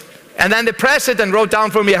 And then the president wrote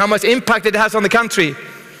down for me how much impact it has on the country.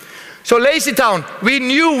 So LazyTown, we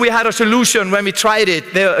knew we had a solution when we tried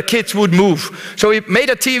it. The kids would move. So we made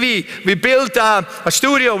a TV, we built a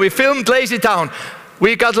studio, we filmed LazyTown.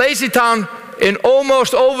 We got LazyTown in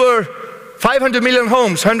almost over 500 million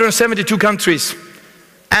homes, 172 countries,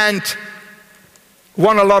 and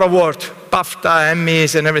won a lot of awards, BAFTA,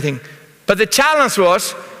 Emmys, and everything. But the challenge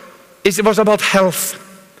it was about health.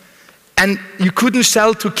 And you couldn't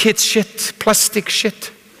sell to kids shit, plastic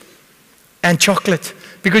shit, and chocolate.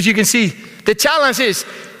 Because you can see, the challenge is,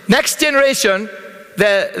 next generation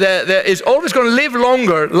is always going to live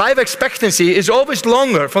longer. Life expectancy is always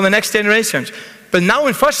longer for the next generations. But now,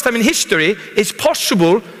 in first time in history, it's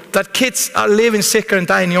possible that kids are living sicker and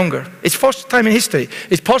dying younger. It's first time in history.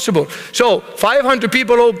 It's possible. So 500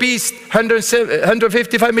 people obese,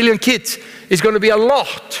 155 million kids is going to be a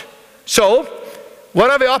lot. So what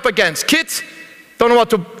are we up against? Kids don't know what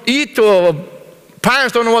to eat, or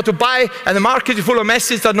parents don't know what to buy, and the market is full of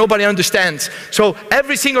messages that nobody understands. So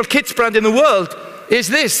every single kids brand in the world is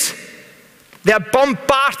this. They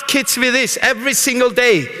bombard kids with this every single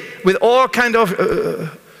day, with all kind of,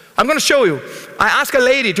 I'm going to show you. I asked a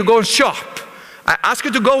lady to go and shop. I asked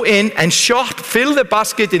her to go in and shop, fill the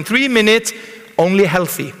basket in 3 minutes, only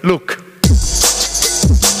healthy. Look. 3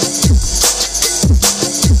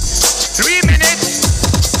 minutes,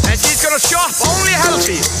 and she's going to shop only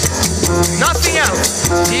healthy. Nothing else.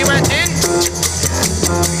 She went in.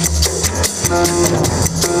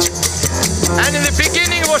 And in the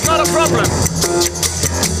beginning, it was not a problem.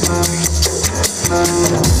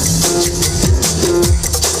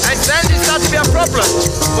 And then it started to be a problem.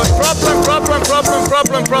 It was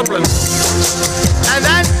problem. And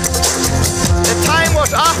then the time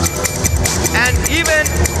was up, and even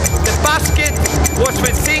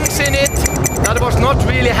with things in it that was not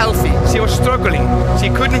really healthy. She was struggling. She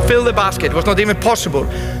couldn't fill the basket. It was not even possible.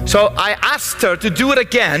 So I asked her to do it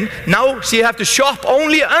again. Now she have to shop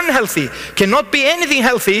only unhealthy. Cannot be anything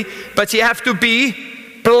healthy, but she have to be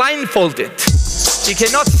blindfolded. She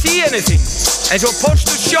cannot see anything. And she's supposed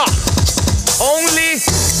to shop only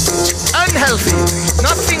unhealthy,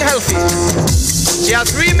 nothing healthy. She had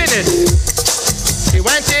 3 minutes. She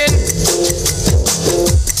went in.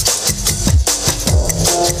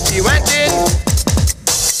 She went in.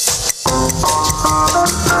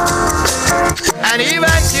 And even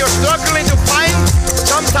she was struggling to find,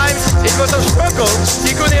 sometimes it was a struggle.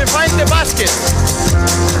 She couldn't even find the basket.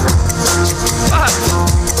 But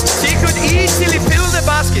she could easily fill the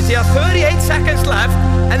basket. She had 38 seconds left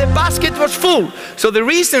and the basket was full. So the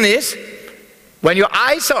reason is, when your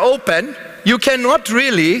eyes are open, you cannot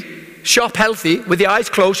really shop healthy. With your eyes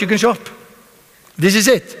closed, you can shop. This is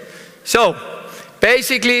it. So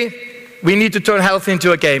basically, we need to turn health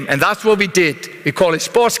into a game, and that's what we did. We call it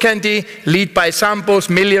sports candy, lead by examples.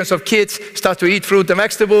 Millions of kids start to eat fruit and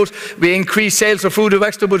vegetables. We increased sales of fruit and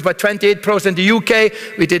vegetables by 28% in the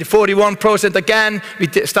UK. We did 41% again. We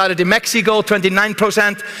started in Mexico,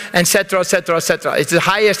 29%, etc., etc., etc. It's the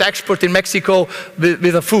highest export in Mexico with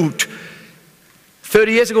the food.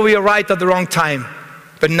 30 years ago, we were right at the wrong time,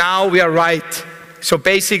 but now we are right. So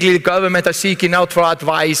basically, the government are seeking out for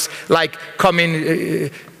advice, like come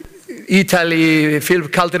in Italy, Phil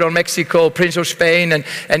Calderon, Mexico, Prince of Spain,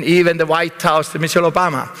 and even the White House, Michelle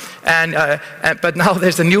Obama. But now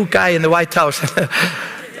there's a new guy in the White House,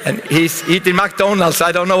 and he's eating McDonald's.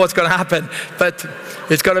 I don't know what's going to happen, but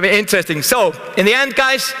it's going to be interesting. So in the end,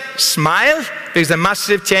 guys, smile, because a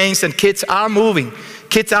massive change, and kids are moving.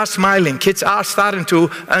 Kids are smiling. Kids are starting to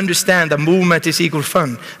understand that movement is equal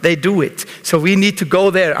fun. They do it. So we need to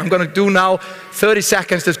go there. I'm going to do now 30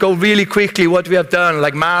 seconds. Let's go really quickly what we have done,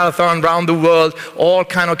 like marathon around the world, all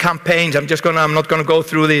kind of campaigns. I'm not going to go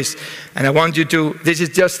through this. And I want you to, this is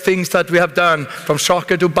just things that we have done, from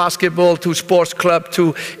soccer to basketball to sports club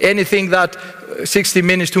to anything that 60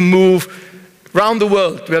 minutes to move around the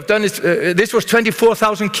world. We have done this. This was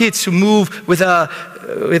 24,000 kids who move with a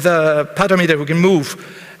pedometer who can move.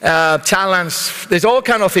 Challenge, there's all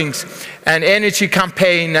kind of things. And energy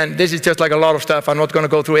campaign, and this is just like a lot of stuff. I'm not going to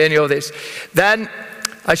go through any of this. Then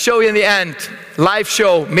I show you in the end, live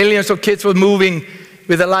show. Millions of kids were moving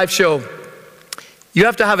with a live show. You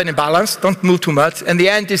have to have an imbalance. Don't move too much. And the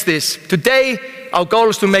end is this. Today, our goal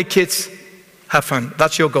is to make kids have fun.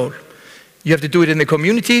 That's your goal. You have to do it in the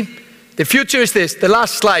community. The future is this, the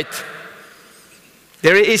last slide.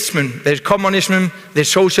 There is ism, there's communism,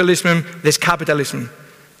 there's socialism, there's capitalism.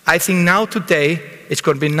 I think now today, it's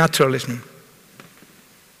going to be naturalism.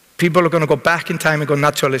 People are going to go back in time and go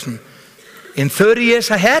naturalism. In 30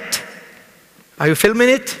 years ahead, are you filming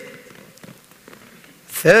it?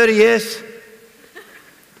 30 years,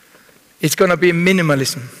 it's going to be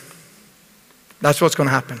minimalism. That's what's going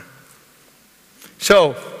to happen.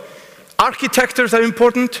 So, architectures are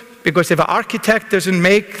important, because if an architect doesn't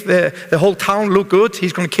make the whole town look good,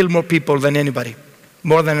 he's going to kill more people than anybody,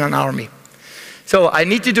 more than an army. So I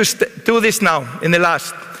need you to do this now, in the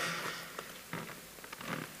last.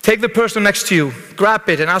 Take the person next to you, grab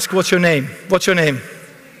it and ask, what's your name? What's your name?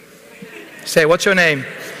 Say, what's your name?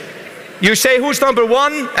 You say who's number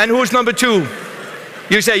one and who's number two.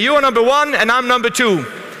 You say, you are number one and I'm number two.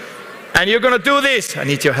 And you're going to do this. I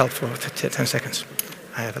need your help for 10 seconds.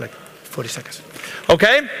 I have like 40 seconds.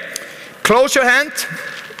 Okay? Close your hand.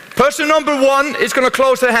 Person number one is going to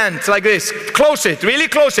close the hand like this. Close it. Really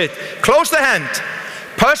close it. Close the hand.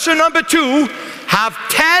 Person number two have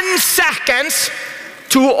 10 seconds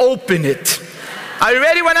to open it. Are you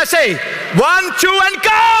ready when I say 1, 2, and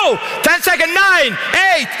go? 10 seconds. 9,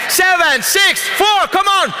 8, 7, 6, 4. Come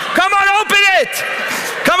on. Come on. Open it.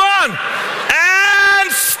 Come on.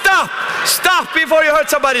 And stop. Stop before you hurt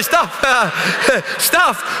somebody. Stop.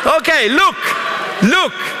 Stop. Okay, look.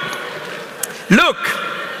 Look. Look.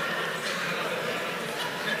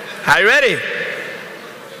 Are you ready?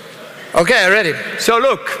 Okay, ready. So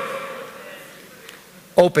look.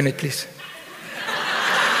 Open it, please.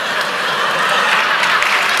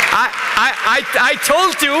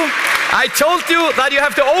 I told you that you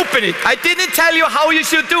have to open it. I didn't tell you how you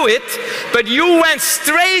should do it, but you went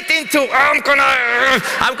straight into, I'm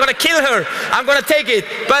gonna kill her. I'm gonna take it.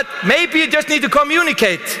 But maybe you just need to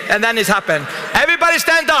communicate, and then it's happened. Everybody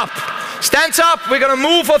stand up. Stands up. We're gonna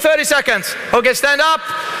move for 30 seconds. Okay, stand up.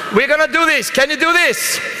 We're gonna do this. Can you do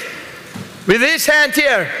this? With this hand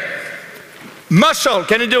here. Muscle.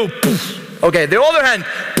 Can you do? Poof. Okay, the other hand.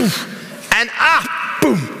 Poof. And up.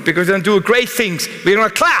 Boom. Because we're going to do great things. We're going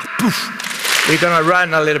to clap. Poof. We're gonna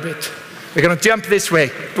run a little bit. We're gonna jump this way,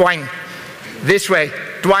 twang. This way,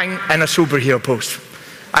 twang, and a superhero pose.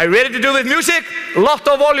 Are you ready to do with music? Lot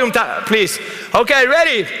of volume, please. Okay,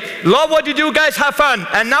 ready? Love what you do, guys, have fun.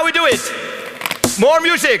 And now we do it. More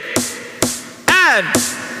music. And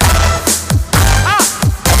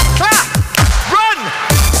clap, run,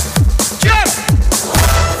 jump,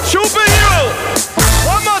 superhero.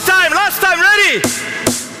 One more time, last time, ready?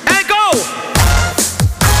 And go.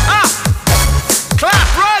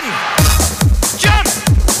 Clap, run, jump,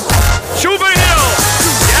 superhero.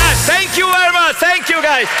 Yes, thank you very much. Thank you,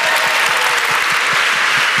 guys.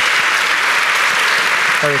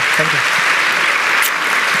 Sorry, thank you.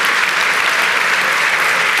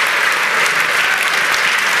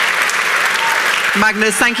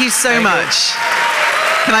 Magnus, thank you so much.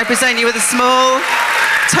 Can I present you with a small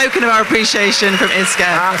token of our appreciation from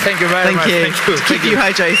ISCA? Thank you very much. Thank you. To keep you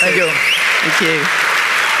hydrated. Thank you. Thank you.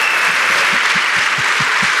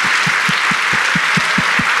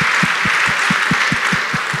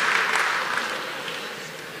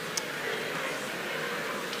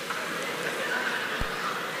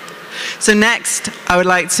 So next, I would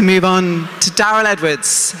like to move on to Darryl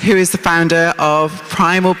Edwards, who is the founder of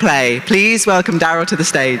Primal Play. Please welcome Darryl to the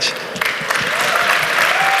stage.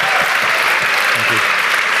 Thank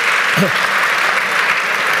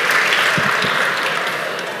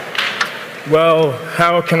you. Well,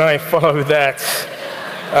 how can I follow that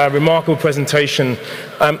remarkable presentation?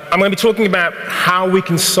 I'm going to be talking about how we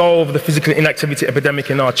can solve the physical inactivity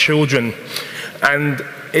epidemic in our children. And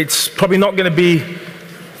it's probably not going to be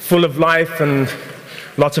full of life and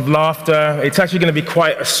lots of laughter. It's actually going to be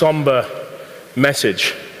quite a somber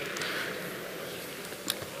message.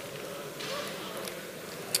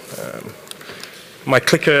 My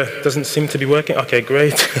clicker doesn't seem to be working. Okay,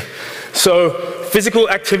 great. So, physical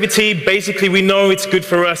activity, basically we know it's good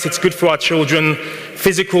for us, it's good for our children,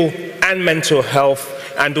 physical and mental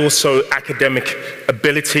health, and also academic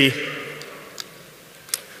ability.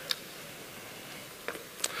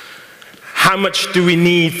 How much do we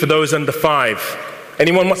need for those under 5?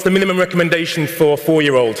 Anyone, what's the minimum recommendation for a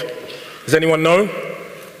 4-year-old? Does anyone know?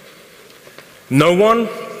 No one?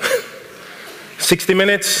 60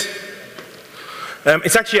 minutes?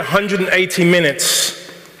 It's actually 180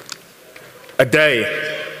 minutes a day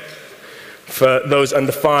for those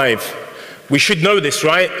under 5. We should know this,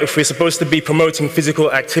 right? If we're supposed to be promoting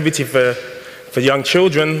physical activity for young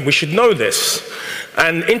children, we should know this.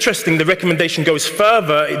 And interesting, the recommendation goes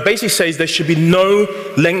further. It basically says there should be no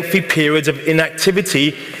lengthy periods of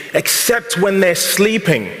inactivity except when they're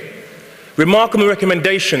sleeping. Remarkable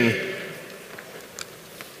recommendation.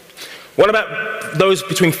 What about those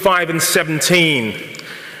between 5 and 17?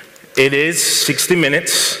 It is 60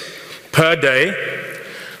 minutes per day,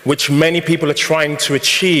 which many people are trying to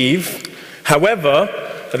achieve. However,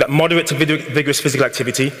 that moderate to vigorous physical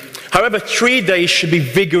activity. However, 3 days should be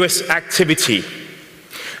vigorous activity.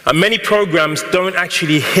 And many programs don't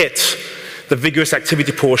actually hit the vigorous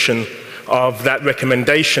activity portion of that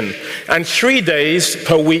recommendation. And 3 days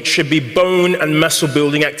per week should be bone and muscle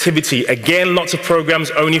building activity. Again, lots of programs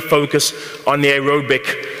only focus on the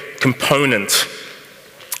aerobic component.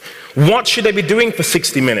 What should they be doing for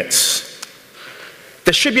 60 minutes?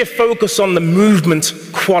 There should be a focus on the movement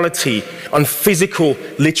quality, on physical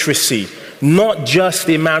literacy, not just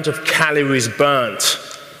the amount of calories burnt.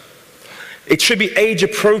 It should be age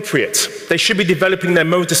appropriate. They should be developing their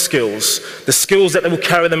motor skills, the skills that will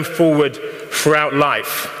carry them forward throughout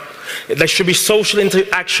life. There should be social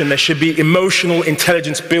interaction. There should be emotional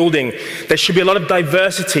intelligence building. There should be a lot of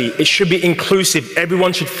diversity. It should be inclusive.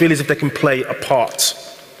 Everyone should feel as if they can play a part.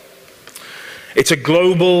 It's a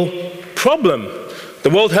global problem. The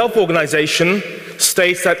World Health Organization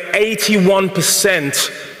states that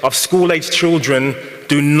 81% of school-aged children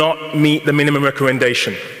do not meet the minimum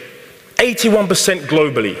recommendation. 81%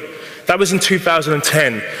 globally. That was in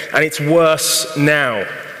 2010, and it's worse now.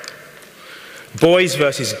 Boys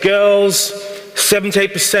versus girls,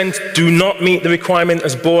 78% do not meet the requirement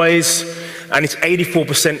as boys, and it's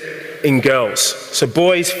 84% in girls. So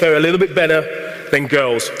boys fare a little bit better than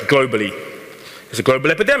girls globally. It's a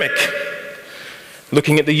global epidemic.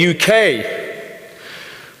 Looking at the UK,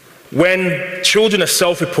 when children are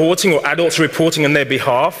self-reporting or adults are reporting on their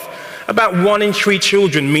behalf, about 1 in 3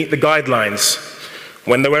 children meet the guidelines.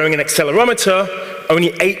 When they're wearing an accelerometer,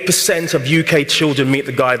 only 8% of UK children meet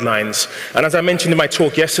the guidelines. And as I mentioned in my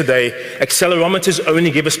talk yesterday, accelerometers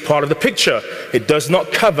only give us part of the picture. It does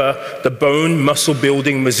not cover the bone, muscle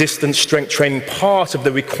building, resistance, strength training part of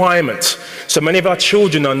the requirement. So many of our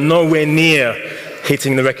children are nowhere near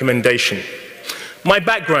hitting the recommendation. My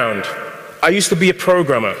background, I used to be a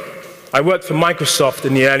programmer. I worked for Microsoft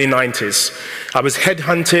in the early 90s. I was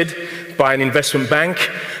headhunted by an investment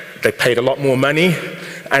bank. They paid a lot more money,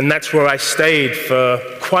 and that's where I stayed for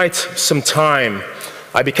quite some time.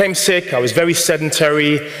 I became sick, I was very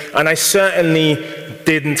sedentary, and I certainly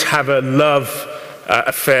didn't have a love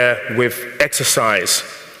affair with exercise.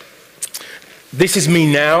 This is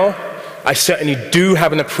me now. I certainly do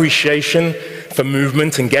have an appreciation for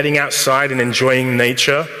movement and getting outside and enjoying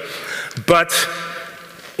nature. But,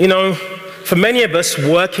 you know, for many of us,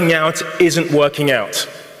 working out isn't working out.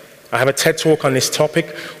 I have a TED talk on this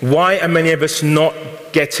topic. Why are many of us not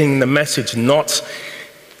getting the message, not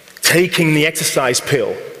taking the exercise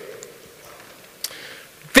pill?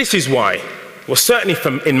 This is why. Well, certainly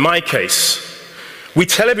in my case, we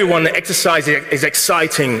tell everyone that exercise is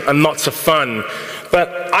exciting and lots of fun,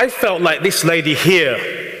 but I felt like this lady here.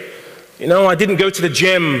 You know, I didn't go to the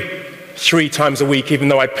gym 3 times a week, even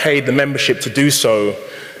though I paid the membership to do so.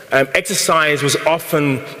 Exercise was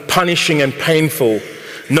often punishing and painful.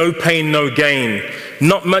 No pain, no gain.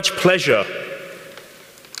 Not much pleasure.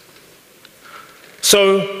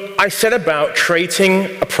 So I set about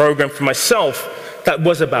creating a program for myself that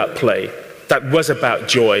was about play, that was about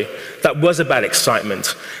joy, that was about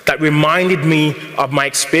excitement, that reminded me of my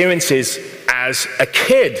experiences as a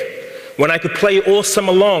kid when I could play all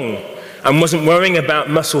summer long and wasn't worrying about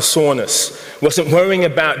muscle soreness, wasn't worrying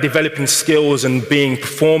about developing skills and being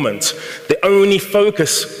performant. The only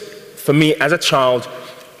focus for me as a child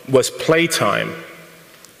was playtime.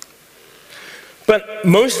 But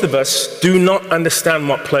most of us do not understand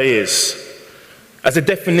what play is. As a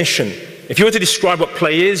definition, if you were to describe what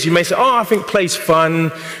play is, you may say, oh, I think play's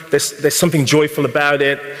fun, there's something joyful about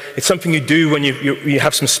it, it's something you do when you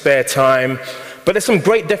have some spare time. But there's some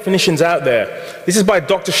great definitions out there. This is by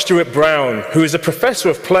Dr. Stuart Brown, who is a professor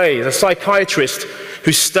of play, a psychiatrist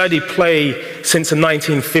who studied play since the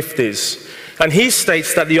 1950s. And he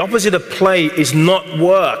states that the opposite of play is not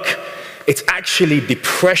work, it's actually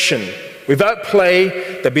depression. Without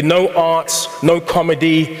play, there'd be no arts, no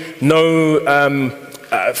comedy, no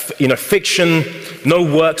fiction, no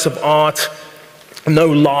works of art, no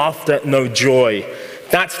laughter, no joy.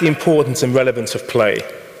 That's the importance and relevance of play.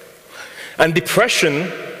 And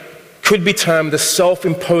depression could be termed a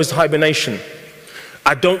self-imposed hibernation.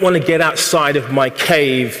 I don't want to get outside of my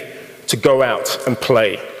cave to go out and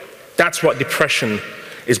play. That's what depression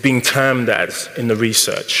is being termed as in the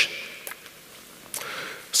research.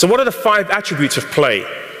 So what are the 5 attributes of play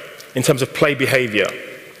in terms of play behavior?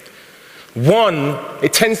 1,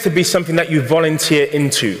 it tends to be something that you volunteer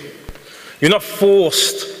into. You're not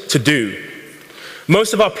forced to do.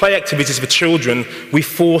 Most of our play activities for children, we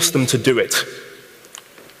force them to do it.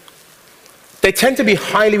 They tend to be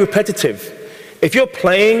highly repetitive. If you're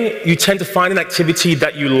playing, you tend to find an activity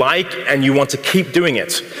that you like and you want to keep doing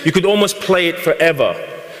it. You could almost play it forever.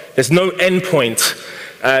 There's no end point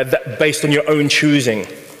based on your own choosing.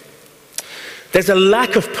 There's a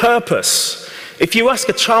lack of purpose. If you ask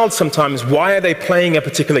a child sometimes, why are they playing a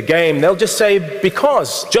particular game? They'll just say,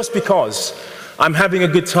 because, just because. I'm having a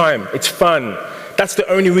good time, it's fun. That's the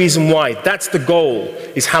only reason why. That's the goal,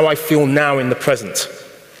 is how I feel now in the present.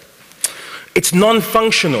 It's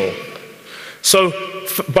non-functional. So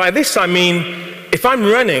by this I mean, if I'm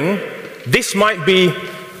running, this might be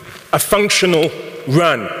a functional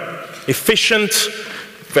run. Efficient,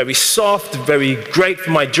 very soft, very great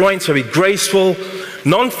for my joints, very graceful.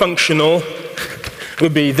 Non-functional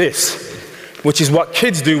would be this, which is what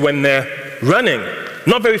kids do when they're running.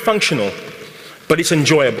 Not very functional, but it's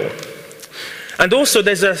enjoyable. And also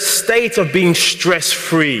there's a state of being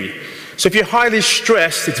stress-free. So if you're highly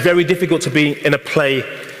stressed, it's very difficult to be in a play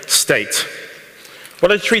state.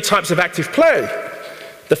 What are the 3 types of active play?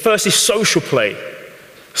 The first is social play,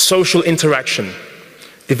 social interaction,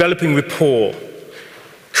 developing rapport,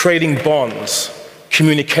 creating bonds,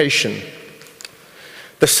 communication.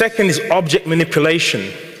 The second is object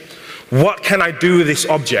manipulation. What can I do with this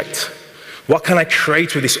object? What can I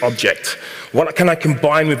create with this object? What can I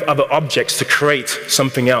combine with other objects to create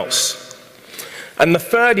something else? And the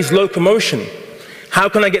third is locomotion. How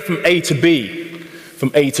can I get from A to B?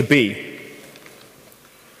 From A to B.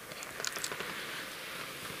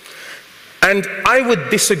 And I would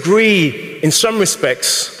disagree in some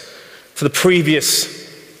respects to the previous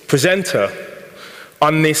presenter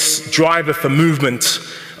on this driver for movement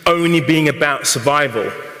only being about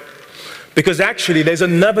survival. Because actually there's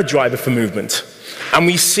another driver for movement, and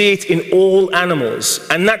we see it in all animals,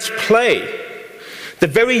 and that's play. The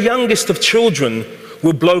very youngest of children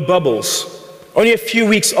will blow bubbles, only a few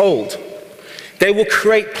weeks old. They will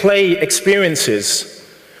create play experiences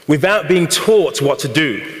without being taught what to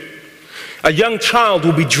do. A young child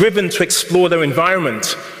will be driven to explore their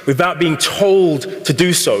environment without being told to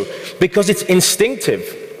do so, because it's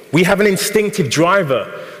instinctive. We have an instinctive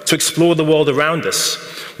driver to explore the world around us.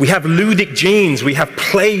 We have ludic genes, we have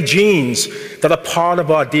play genes that are part of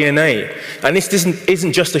our DNA. And this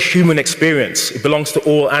isn't just a human experience, it belongs to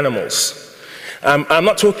all animals. I'm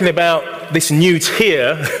not talking about this newt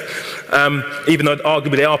here, even though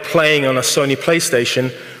arguably they are playing on a Sony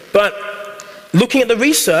PlayStation, but looking at the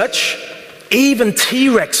research, even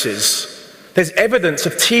T-Rexes, there's evidence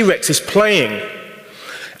of T-Rexes playing.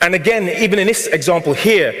 And again, even in this example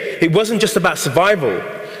here, it wasn't just about survival.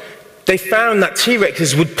 They found that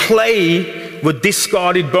T-Rexes would play with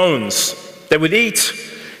discarded bones. They would eat,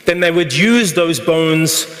 then they would use those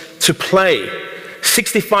bones to play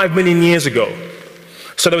 65 million years ago.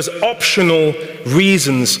 So there was optional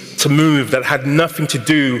reasons to move that had nothing to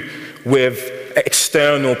do with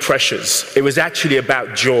external pressures. It was actually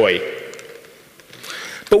about joy.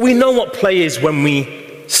 But we know what play is when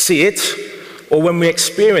we see it or when we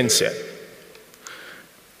experience it.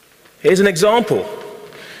 Here's an example.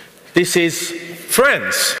 This is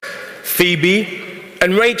Friends, Phoebe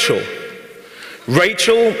and Rachel.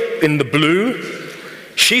 Rachel in the blue,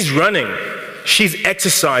 she's running, she's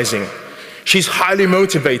exercising, she's highly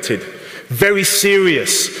motivated, very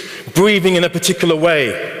serious, breathing in a particular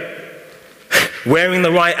way, wearing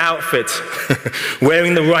the right outfit,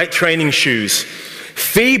 wearing the right training shoes.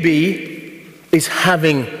 Phoebe is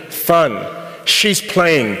having fun. She's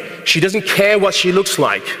playing. She doesn't care what she looks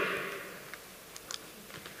like.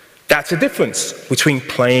 That's a difference between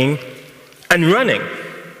playing and running.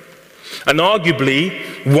 And arguably,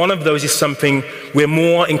 one of those is something we're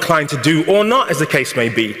more inclined to do or not, as the case may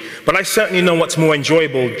be. But I certainly know what's more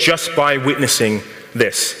enjoyable just by witnessing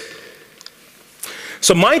this.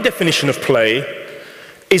 So my definition of play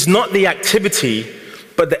is not the activity,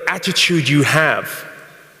 but the attitude you have.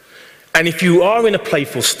 And if you are in a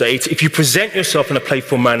playful state, if you present yourself in a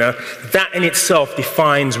playful manner, that in itself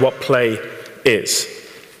defines what play is.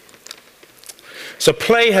 So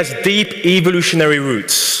play has deep evolutionary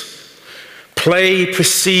roots. Play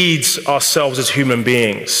precedes ourselves as human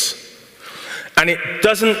beings. And it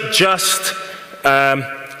doesn't just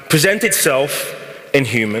present itself in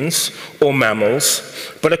humans or mammals,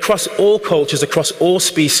 but across all cultures, across all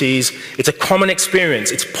species. It's a common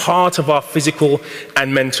experience. It's part of our physical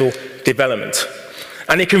and mental development.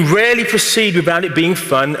 And it can rarely proceed without it being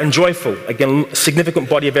fun and joyful. Again, a significant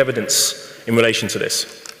body of evidence in relation to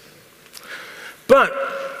this. But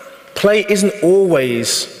play isn't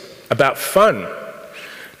always about fun.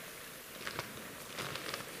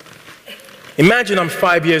 Imagine I'm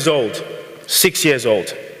 5 years old, 6 years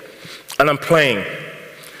old, and I'm playing.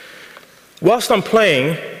 Whilst I'm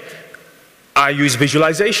playing, I use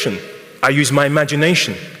visualization. I use my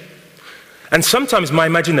imagination. And sometimes my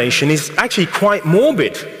imagination is actually quite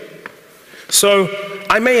morbid. So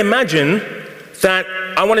I may imagine that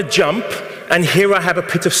I want to jump, and here I have a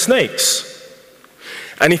pit of snakes.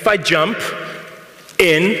 And if I jump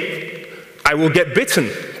in, I will get bitten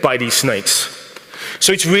by these snakes.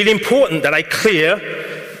 So it's really important that I clear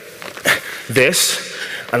this,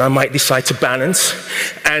 and I might decide to balance,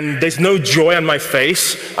 and there's no joy on my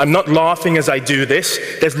face. I'm not laughing as I do this.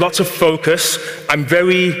 There's lots of focus. I'm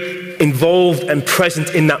very involved and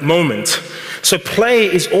present in that moment. So play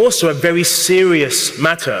is also a very serious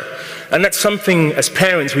matter. And that's something, as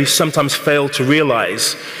parents, we sometimes fail to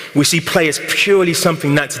realize. We see play as purely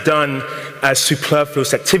something that's done as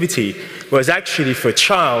superfluous activity, whereas actually for a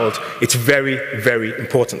child, it's very, very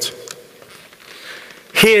important.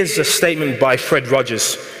 Here's a statement by Fred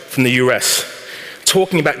Rogers from the US,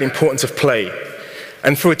 talking about the importance of play.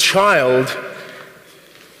 And for a child,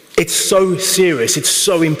 it's so serious, it's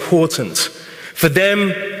so important. For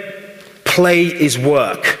them, play is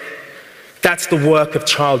work. That's the work of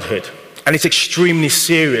childhood. And it's extremely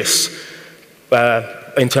serious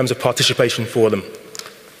in terms of participation for them.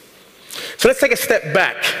 So let's take a step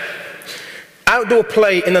back. Outdoor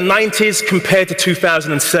play in the 90s compared to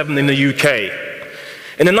 2007 in the UK.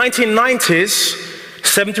 In the 1990s,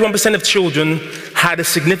 71% of children had a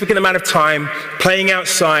significant amount of time playing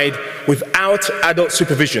outside without adult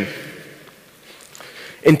supervision.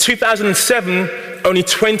 In 2007, only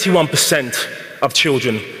 21% of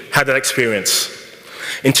children had that experience.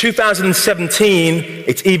 In 2017,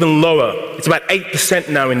 it's even lower. It's about 8%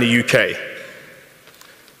 now in the UK.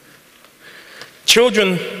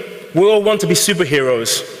 Children, we all want to be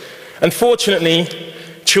superheroes. Unfortunately,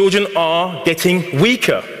 children are getting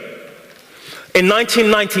weaker. In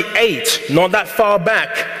 1998, not that far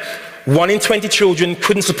back, 1 in 20 children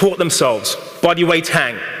couldn't support themselves, body weight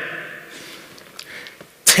hang.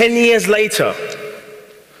 10 years later,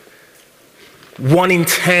 1 in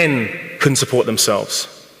 10 couldn't support themselves.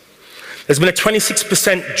 There's been a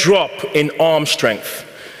 26% drop in arm strength,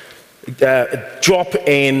 a drop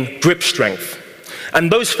in grip strength. And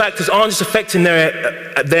those factors aren't just affecting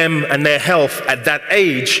them and their health at that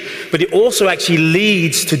age, but it also actually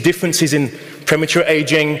leads to differences in premature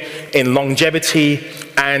aging, in longevity,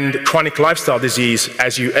 and chronic lifestyle disease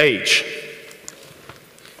as you age.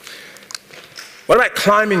 What about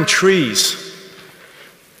climbing trees?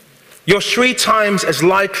 You're 3 times as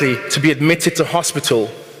likely to be admitted to hospital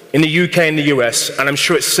in the UK and the US, and I'm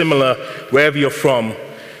sure it's similar wherever you're from.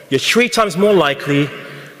 You're 3 times more likely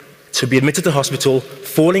to be admitted to hospital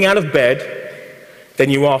falling out of bed than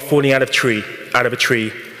you are falling out of a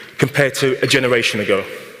tree compared to a generation ago.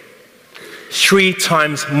 3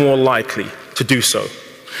 times more likely to do so.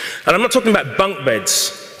 And I'm not talking about bunk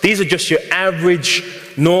beds. These are just your average,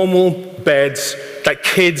 normal beds that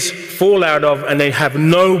kids fall out of and they have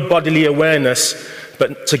no bodily awareness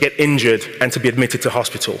but to get injured and to be admitted to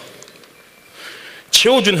hospital.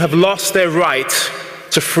 Children have lost their right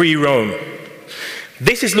to free roam.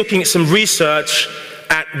 This is looking at some research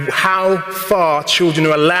at how far children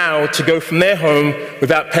are allowed to go from their home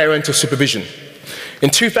without parental supervision. In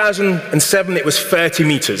 2007, it was 30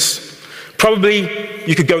 meters. Probably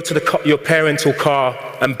you could go to your parental car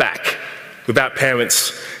and back without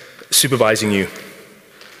parents supervising you.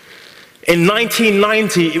 In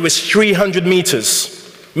 1990, it was 300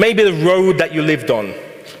 meters. Maybe the road that you lived on,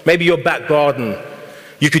 maybe your back garden,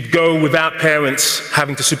 you could go without parents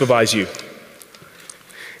having to supervise you.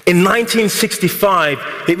 In 1965,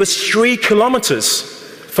 it was 3 kilometers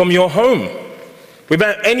from your home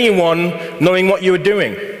without anyone knowing what you were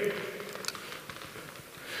doing.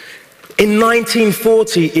 In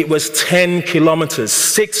 1940, it was 10 kilometers,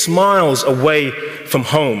 6 miles away from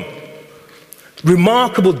home.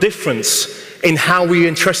 Remarkable difference in how we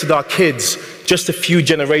entrusted our kids just a few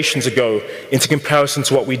generations ago into comparison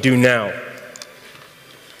to what we do now.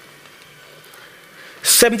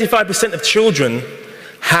 75% of children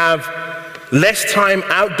have less time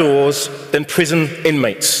outdoors than prison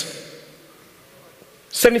inmates.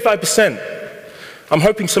 75%. I'm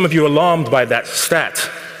hoping some of you are alarmed by that stat.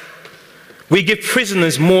 We give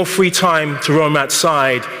prisoners more free time to roam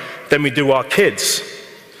outside than we do our kids.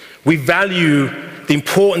 We value the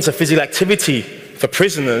importance of physical activity for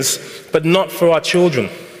prisoners, but not for our children.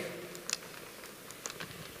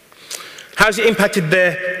 How's it impacted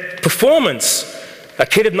their performance? A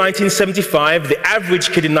kid of 1975, the average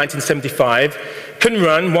kid in 1975, can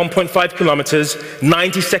run 1.5 kilometers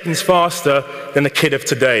 90 seconds faster than the kid of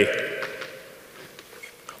today.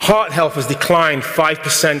 Heart health has declined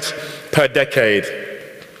 5% per decade.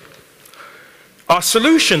 Our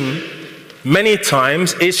solution, many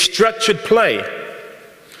times, is structured play.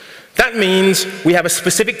 That means we have a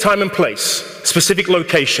specific time and place, specific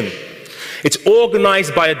location. It's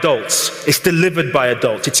organized by adults, it's delivered by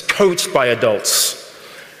adults, it's coached by adults.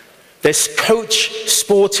 There's coach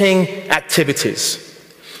sporting activities.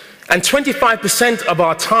 And 25% of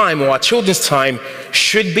our time, or our children's time,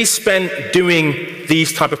 should be spent doing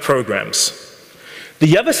these type of programs.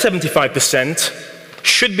 The other 75%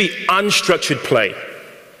 should be unstructured play,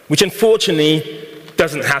 which unfortunately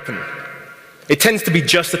doesn't happen. It tends to be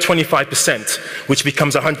just the 25%, which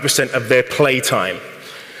becomes 100% of their play time.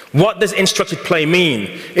 What does unstructured play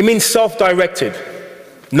mean? It means self-directed.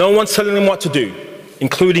 No one's telling them what to do,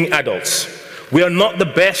 including adults. We are not the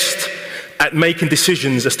best at making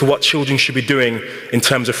decisions as to what children should be doing in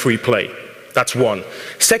terms of free play. That's one.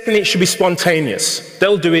 Secondly, it should be spontaneous.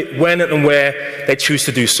 They'll do it when and where they choose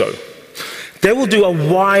to do so. They will do a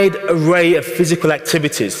wide array of physical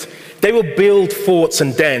activities. They will build forts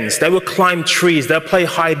and dens. They will climb trees. They'll play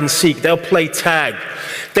hide and seek. They'll play tag.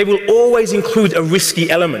 They will always include a risky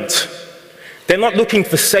element. They're not looking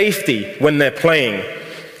for safety when they're playing.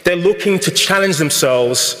 They're looking to challenge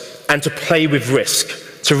themselves and to play with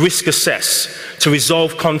risk, to risk assess, to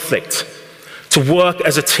resolve conflict, to work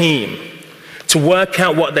as a team, to work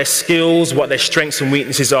out what their skills, what their strengths and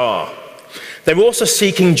weaknesses are. They're also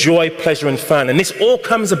seeking joy, pleasure, and fun. And this all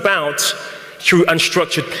comes about through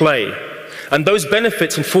unstructured play. And those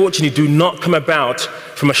benefits, unfortunately, do not come about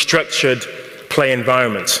from a structured play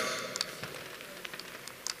environment.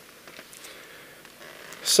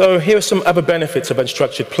 So here are some other benefits of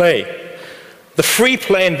unstructured play. The free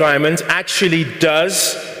play environment actually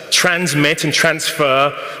does transmit and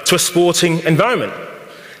transfer to a sporting environment.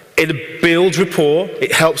 It builds rapport,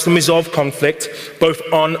 it helps them resolve conflict, both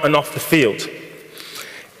on and off the field.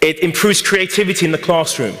 It improves creativity in the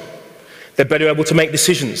classroom. They're better able to make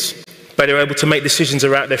decisions, better able to make decisions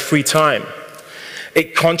around their free time.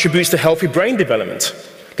 It contributes to healthy brain development.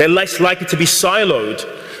 They're less likely to be siloed,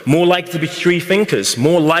 more likely to be free thinkers,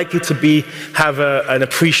 more likely to have an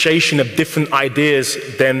appreciation of different ideas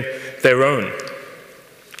than their own.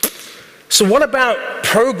 So what about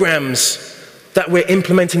programs that we're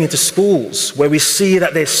implementing into schools where we see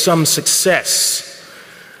that there's some success?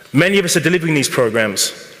 Many of us are delivering these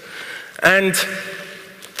programs. And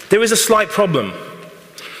there is a slight problem.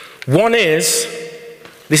 One is,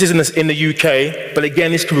 this is in the UK, but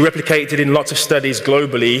again, this can be replicated in lots of studies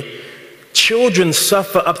globally. Children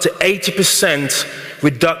suffer up to 80%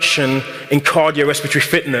 reduction in cardiorespiratory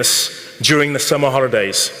fitness during the summer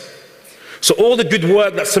holidays. So all the good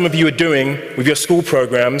work that some of you are doing with your school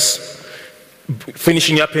programs,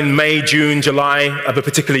 finishing up in May, June, July of a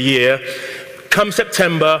particular year, come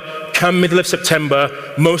September, come middle of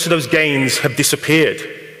September, most of those gains have disappeared.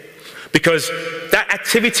 Because that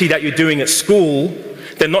activity that you're doing at school,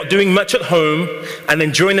 they're not doing much at home, and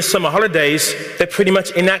then during the summer holidays, they're pretty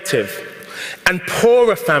much inactive. And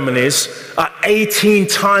poorer families are 18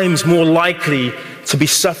 times more likely to be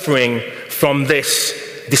suffering from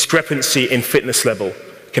this discrepancy in fitness level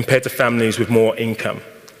compared to families with more income.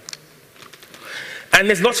 And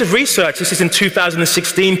there's lots of research, this is in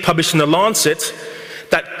 2016, published in The Lancet,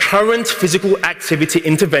 that current physical activity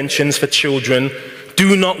interventions for children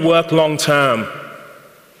do not work long term.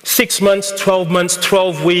 6 months,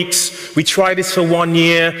 12 weeks, we try this for 1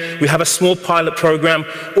 year, we have a small pilot program,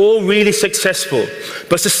 all really successful.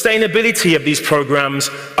 But sustainability of these programs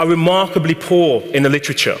are remarkably poor in the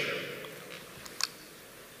literature.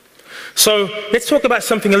 So let's talk about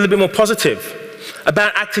something a little bit more positive,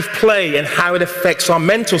 about active play and how it affects our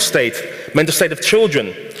mental state of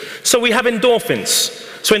children. So we have endorphins.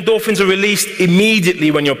 So endorphins are released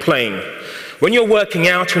immediately when you're playing. When you're working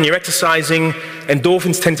out, when you're exercising,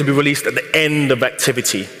 endorphins tend to be released at the end of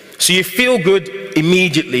activity. So you feel good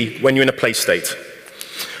immediately when you're in a play state.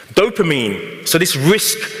 Dopamine, so this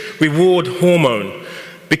risk-reward hormone.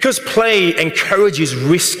 Because play encourages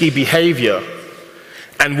risky behavior,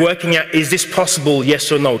 and working out, is this possible,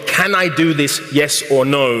 yes or no? Can I do this, yes or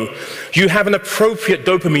no? You have an appropriate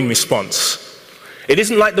dopamine response. It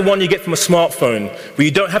isn't like the one you get from a smartphone, where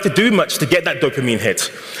you don't have to do much to get that dopamine hit.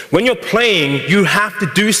 When you're playing, you have to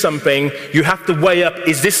do something. You have to weigh up,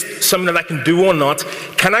 is this something that I can do or not?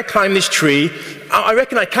 Can I climb this tree? I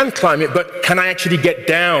reckon I can climb it, but can I actually get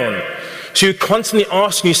down? So you're constantly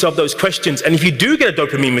asking yourself those questions. And if you do get a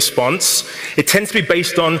dopamine response, it tends to be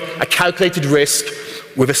based on a calculated risk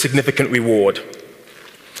with a significant reward.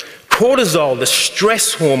 Cortisol, the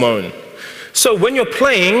stress hormone. So when you're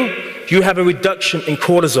playing, you have a reduction in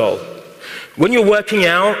cortisol. When you're working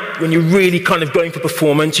out, when you're really kind of going for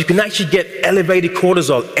performance, you can actually get elevated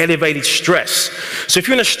cortisol, elevated stress. So if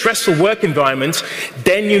you're in a stressful work environment,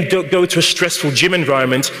 then you go to a stressful gym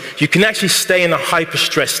environment, you can actually stay in a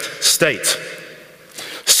hyper-stressed state.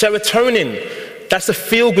 Serotonin, that's a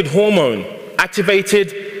feel-good hormone,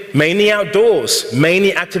 activated mainly outdoors,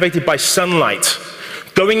 mainly activated by sunlight.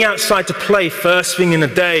 Going outside to play first thing in the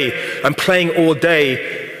day and playing all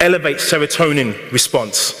day elevates serotonin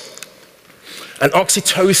response. And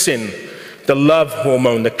oxytocin, the love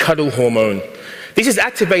hormone, the cuddle hormone. This is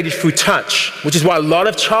activated through touch, which is why a lot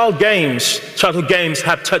of childhood games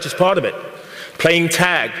have touch as part of it. Playing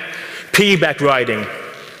tag, piggyback riding,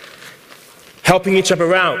 helping each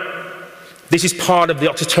other out. This is part of the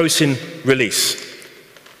oxytocin release.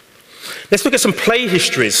 Let's look at some play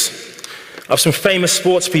histories of some famous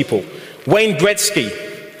sports people. Wayne Gretzky.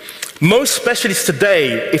 Most specialists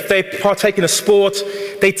today, if they partake in a sport,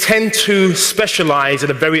 they tend to specialize at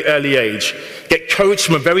a very early age, get coached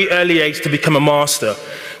from a very early age to become a master.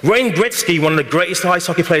 Wayne Gretzky, one of the greatest ice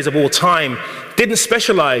hockey players of all time, didn't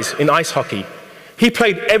specialize in ice hockey. He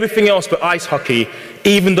played everything else but ice hockey,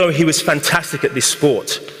 even though he was fantastic at this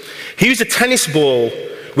sport. He used a tennis ball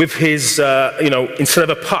with his, instead of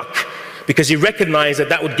a puck, because he recognized that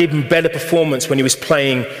that would give him better performance when he was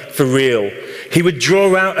playing for real. He would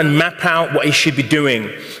draw out and map out what he should be doing.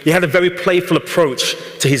 He had a very playful approach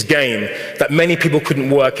to his game that many people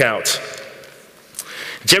couldn't work out.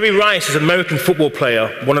 Jerry Rice is an American football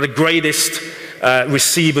player, one of the greatest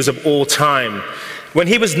receivers of all time. When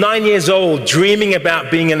he was 9 years old, dreaming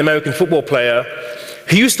about being an American football player,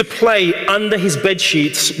 he used to play under his bed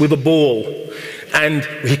sheets with a ball. And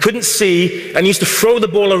he couldn't see, and he used to throw the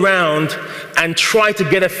ball around and try to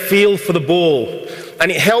get a feel for the ball.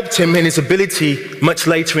 And it helped him in his ability much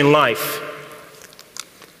later in life.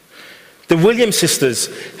 The Williams sisters,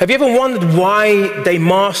 have you ever wondered why they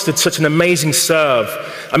mastered such an amazing serve?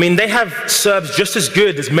 I mean, they have serves just as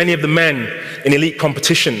good as many of the men in elite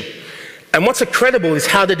competition. And what's incredible is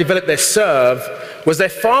how they developed their serve was their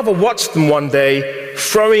father watched them one day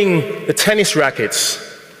throwing the tennis rackets.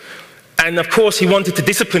 And of course, he wanted to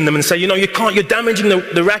discipline them and say, you know, you can't, you're damaging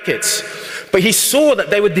the rackets. But he saw that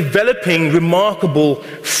they were developing remarkable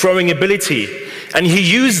throwing ability. And he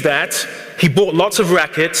used that. He bought lots of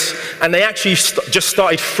rackets, and they actually just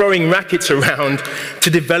started throwing rackets around to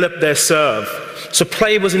develop their serve. So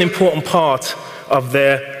play was an important part of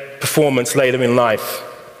their performance later in life.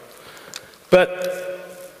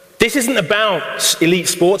 But this isn't about elite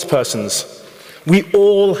sports persons. We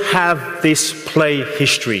all have this play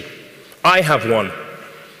history. I have one.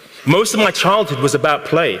 Most of my childhood was about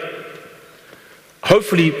play.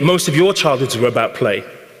 Hopefully, most of your childhoods were about play.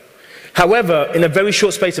 However, in a very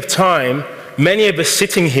short space of time, many of us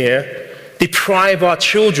sitting here deprive our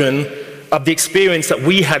children of the experience that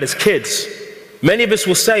we had as kids. Many of us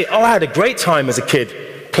will say, oh, I had a great time as a kid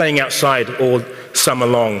playing outside all summer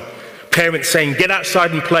long. Parents saying, get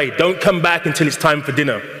outside and play. Don't come back until it's time for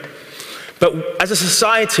dinner. But as a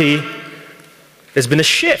society, there's been a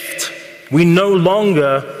shift. We no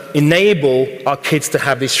longer enable our kids to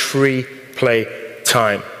have this free play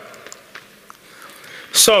time.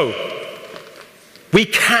 So, we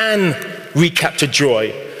can recapture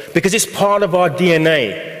joy because it's part of our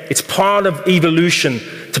DNA. It's part of evolution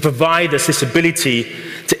to provide us this ability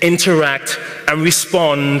to interact and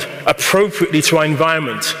respond appropriately to our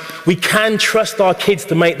environment. We can trust our kids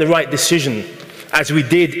to make the right decision, as we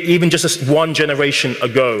did even just one generation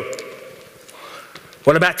ago.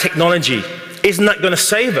 What about technology? Isn't that going to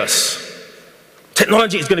save us?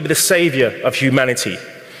 Technology is going to be the savior of humanity.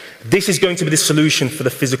 This is going to be the solution for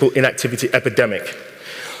the physical inactivity epidemic.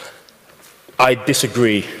 I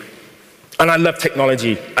disagree. And I love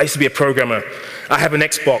technology. I used to be a programmer. I have an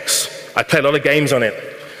Xbox. I play a lot of games on it.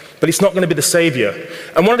 But it's not going to be the savior.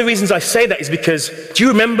 And one of the reasons I say that is because, do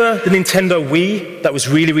you remember the Nintendo Wii that was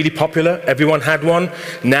really, really popular? Everyone had one.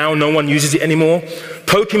 Now no one uses it anymore.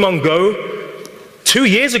 Pokemon Go. 2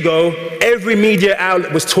 years ago, every media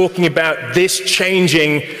outlet was talking about this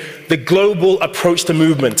changing the global approach to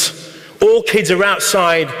movement. All kids are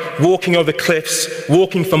outside, walking over cliffs,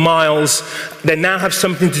 walking for miles. They now have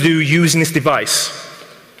something to do using this device.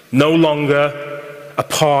 No longer a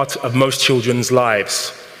part of most children's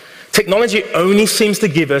lives. Technology only seems to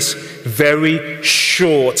give us very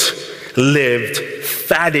short-lived,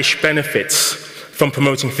 faddish benefits from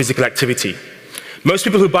promoting physical activity. Most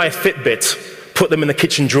people who buy a Fitbit put them in the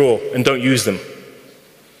kitchen drawer and don't use them.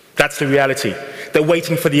 That's the reality. They're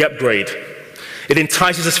waiting for the upgrade. It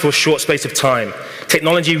entices us for a short space of time.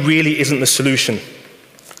 Technology really isn't the solution.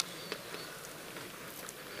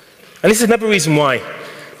 And this is another reason why.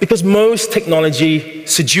 Because most technology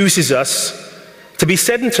seduces us to be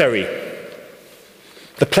sedentary.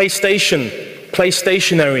 The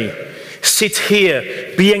PlayStationary, sit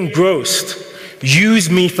here, be engrossed, use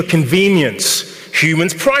me for convenience.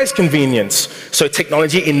 Humans prize convenience. So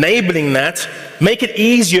technology enabling that, make it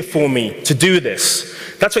easier for me to do this.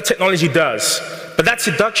 That's what technology does. But that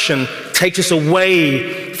seduction takes us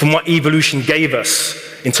away from what evolution gave us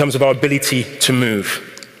in terms of our ability to move.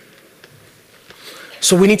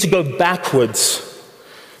 So we need to go backwards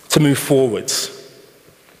to move forwards.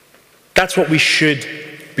 That's what we should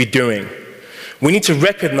be doing. We need to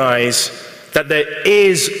recognize that there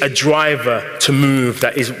is a driver to move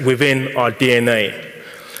that is within our DNA.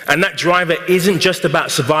 And that driver isn't just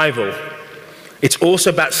about survival. It's also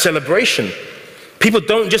about celebration. People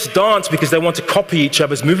don't just dance because they want to copy each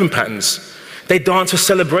other's movement patterns. They dance for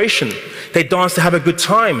celebration. They dance to have a good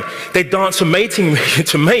time. They dance for mating,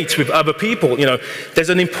 to mate with other people. You know, there's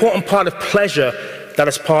an important part of pleasure that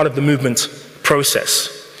is part of the movement process.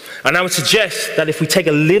 And I would suggest that if we take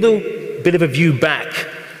a little bit of a view back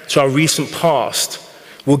to our recent past,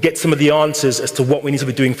 we'll get some of the answers as to what we need to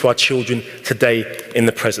be doing for our children today in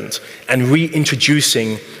the present, and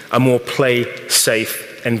reintroducing a more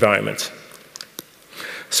play-safe environment.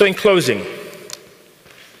 So in closing,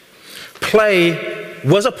 play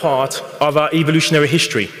was a part of our evolutionary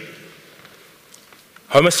history.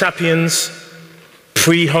 Homo sapiens,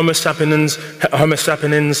 pre-Homo sapiens,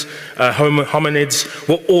 hominids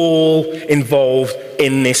were all involved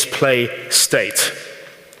in this play state.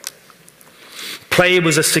 Play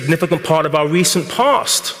was a significant part of our recent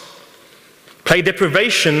past. Play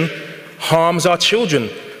deprivation harms our children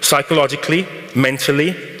psychologically,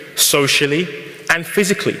 mentally, socially, and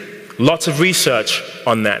physically. Lots of research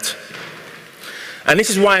on that. And this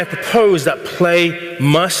is why I propose that play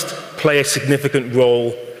must play a significant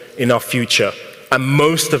role in our future. And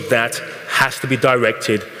most of that has to be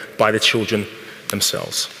directed by the children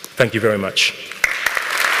themselves. Thank you very much.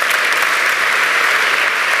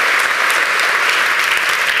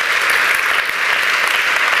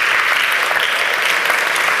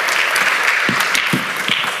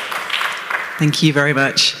 Thank you very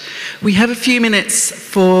much. We have a few minutes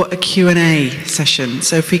for a Q&A session,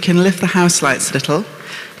 so if we can lift the house lights a little,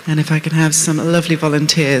 and if I can have some lovely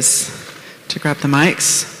volunteers to grab the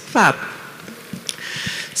mics. Fab.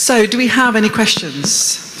 So, do we have any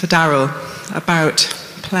questions for Darryl about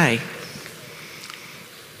play?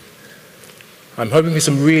 I'm hoping for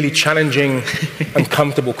some really challenging,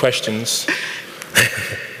 uncomfortable questions.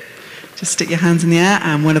 Just stick your hands in the air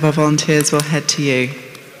and one of our volunteers will head to you.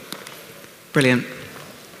 Brilliant.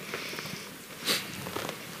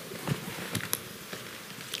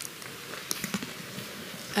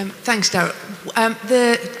 Thanks, Darryl.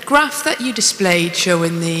 The graph that you displayed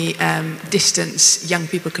showing the distance young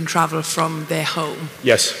people can travel from their home.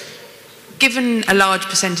 Yes. Given a large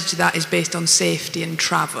percentage of that is based on safety and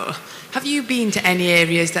travel, have you been to any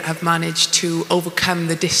areas that have managed to overcome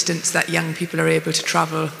the distance that young people are able to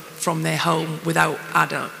travel from their home without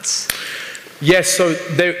adults? Yes, so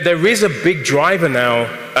there is a big driver now,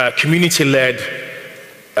 community-led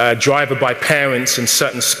driver by parents and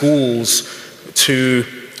certain schools to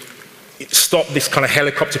stop this kind of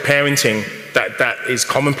helicopter parenting that is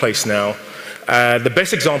commonplace now. The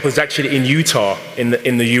best example is actually in Utah, in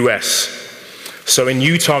the US. So in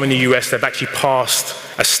Utah, in the US, they've actually passed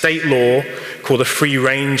a state law called the Free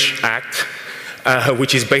Range Act,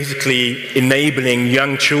 which is basically enabling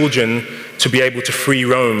young children to be able to free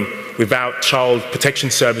roam without child protection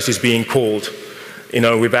services being called,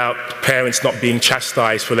 without parents not being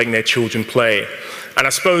chastised for letting their children play. And I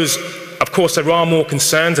suppose, of course, there are more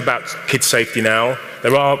concerns about kids' safety now.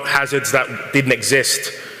 There are hazards that didn't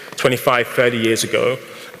exist 25, 30 years ago.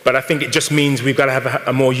 But I think it just means we've got to have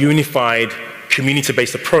a more unified,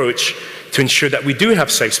 community-based approach to ensure that we do have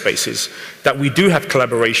safe spaces, that we do have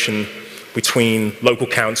collaboration between local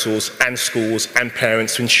councils and schools and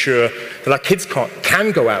parents to ensure that our kids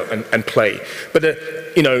can go out and play. But,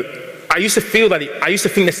 I used to think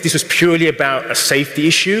that this was purely about a safety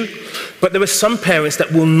issue, but there are some parents that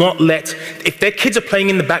will not let, if their kids are playing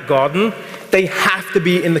in the back garden, they have to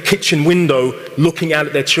be in the kitchen window looking out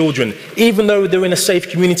at their children, even though they're in a safe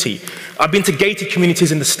community. I've been to gated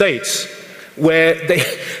communities in the States where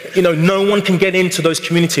no one can get into those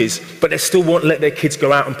communities, but they still won't let their kids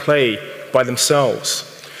go out and play by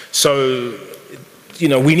themselves. So,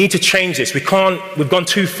 we need to change this. We've gone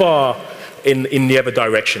too far in the other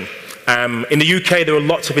direction. In the UK, there are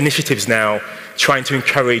lots of initiatives now trying to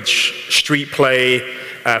encourage street play,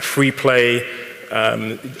 free play,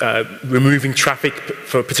 removing traffic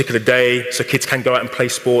for a particular day so kids can go out and play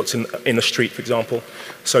sports in the street, for example.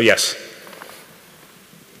 So, yes.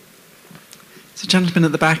 So, gentleman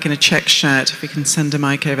at the back in a check shirt, if we can send a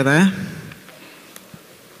mic over there.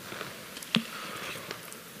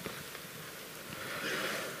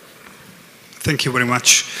 Thank you very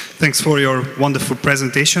much. Thanks for your wonderful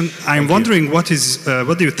presentation. I'm wondering what do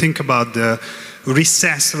you think about the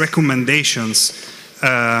recess recommendations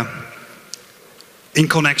in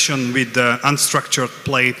connection with the unstructured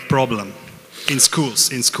play problem in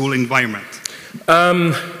schools, in school environment?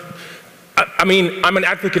 I mean, I'm an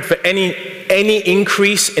advocate for any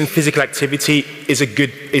increase in physical activity is a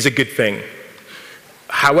good thing.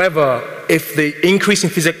 However, if the increase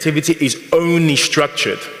in physical activity is only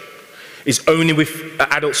structured, is only with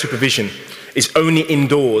adult supervision, is only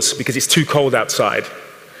indoors because it's too cold outside,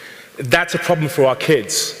 that's a problem for our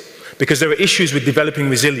kids because there are issues with developing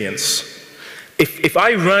resilience. If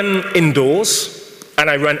I run indoors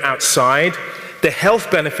and I run outside, the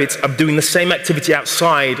health benefits of doing the same activity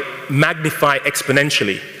outside magnify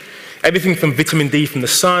exponentially. Everything from vitamin D from the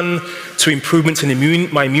sun to improvements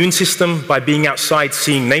in my immune system by being outside,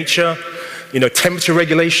 seeing nature, temperature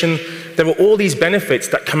regulation. There are all these benefits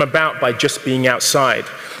that come about by just being outside.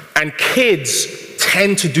 And kids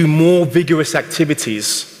tend to do more vigorous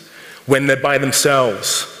activities when they're by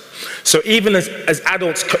themselves. So even as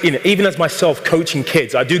adults, even as myself coaching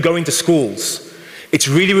kids, I do go into schools. It's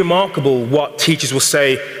really remarkable what teachers will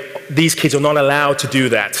say, these kids are not allowed to do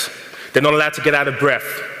that. They're not allowed to get out of breath,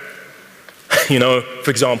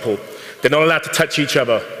 for example. They're not allowed to touch each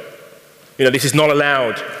other. This is not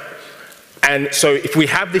allowed. And so if we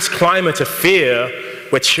have this climate of fear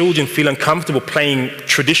where children feel uncomfortable playing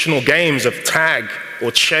traditional games of tag or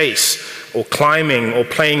chase or climbing or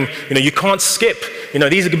playing, you can't skip.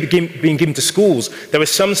 These are being given to schools. There are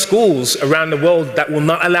some schools around the world that will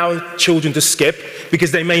not allow children to skip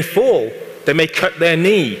because they may fall. They may cut their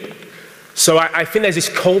knee. So I think there's this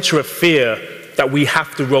culture of fear that we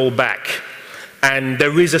have to roll back. And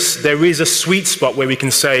there is a sweet spot where we can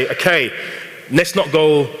say, okay, let's not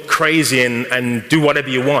go crazy and do whatever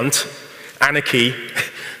you want, anarchy,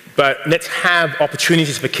 but let's have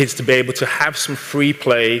opportunities for kids to be able to have some free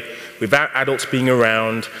play without adults being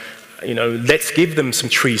around. You know, let's give them some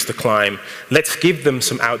trees to climb. Let's give them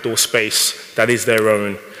some outdoor space that is their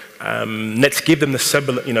own. Let's give them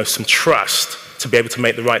some trust to be able to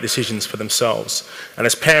make the right decisions for themselves. And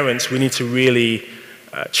as parents, we need to really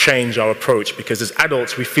change our approach, because as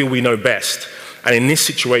adults, we feel we know best. And in this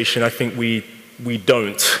situation, I think we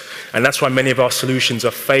don't. And that's why many of our solutions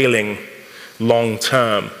are failing long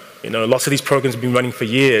term. You know, lots of these programs have been running for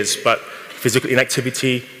years, but physical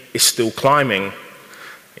inactivity is still climbing.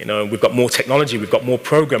 You know, we've got more technology, we've got more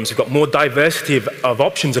programs, we've got more diversity of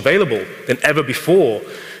options available than ever before.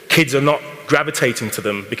 Kids are not gravitating to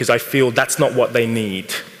them because I feel that's not what they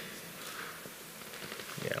need.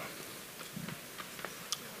 Yeah.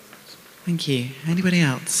 Thank you. Anybody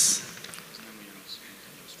else?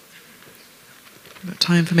 Got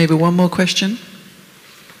time for maybe one more question?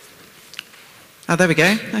 Oh, there we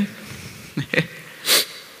go. No.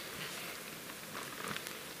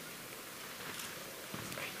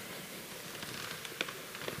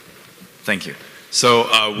 Thank you. So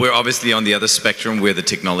we're obviously on the other spectrum. We're the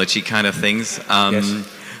technology kind of things. Yes.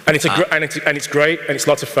 And it's great, and it's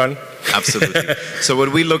lots of fun. Absolutely. So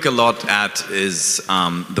what we look a lot at is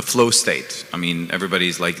the flow state. I mean,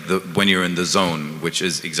 everybody's like, when you're in the zone, which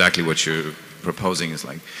is exactly what you're proposing, is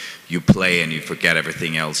like you play and you forget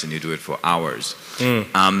everything else and you do it for hours.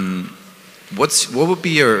 What would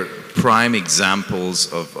be your prime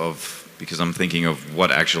examples of, because I'm thinking of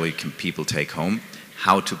what actually can people take home,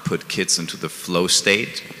 how to put kids into the flow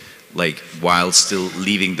state, like while still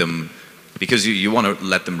leaving them, because you want to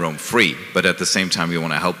let them roam free, but at the same time you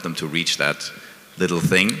want to help them to reach that little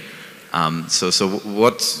thing. So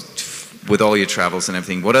what, with all your travels and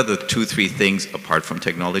everything, what are the 2-3 things apart from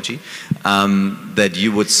technology that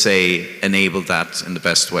you would say enable that in the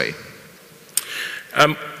best way?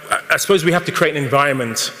 I suppose we have to create an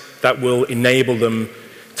environment that will enable them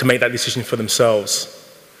to make that decision for themselves.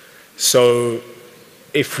 So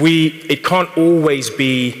it can't always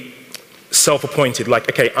be self-appointed, like,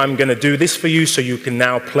 okay, I'm going to do this for you so you can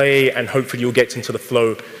now play and hopefully you'll get into the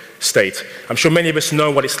flow state. I'm sure many of us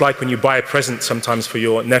know what it's like when you buy a present sometimes for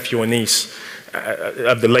your nephew or niece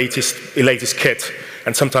of the latest kit,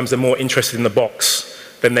 and sometimes they're more interested in the box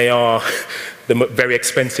than they are the very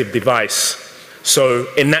expensive device. So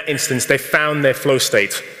in that instance, they found their flow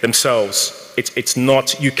state themselves. It's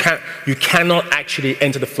not, you cannot actually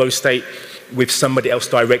enter the flow state with somebody else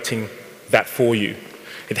directing that for you.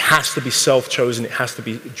 It has to be self-chosen, it has to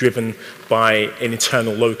be driven by an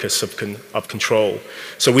internal locus of control.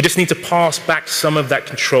 So we just need to pass back some of that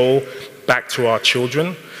control back to our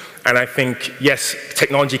children. And I think, yes,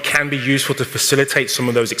 technology can be useful to facilitate some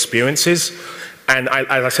of those experiences. And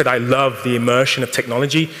as I said, I love the immersion of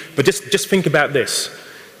technology, but just think about this.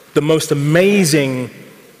 The most amazing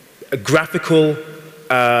graphical,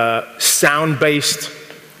 sound-based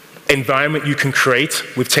environment you can create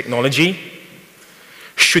with technology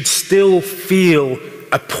should still feel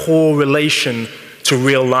a poor relation to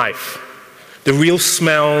real life. The real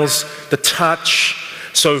smells, the touch.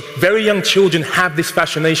 So very young children have this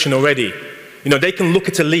fascination already. You know, they can look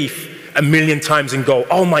at a leaf 1,000,000 times and go,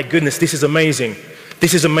 oh my goodness, this is amazing.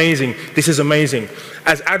 This is amazing. This is amazing.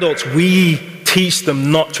 As adults, we teach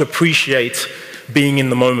them not to appreciate being in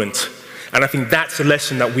the moment. And I think that's a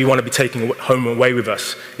lesson that we want to be taking home away with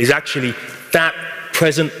us, is actually that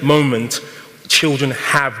present moment children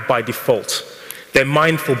have by default. They're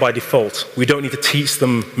mindful by default. We don't need to teach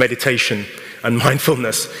them meditation and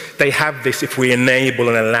mindfulness. They have this if we enable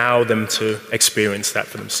and allow them to experience that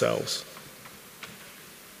for themselves.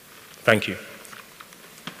 Thank you.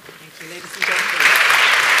 Thank you, ladies and gentlemen.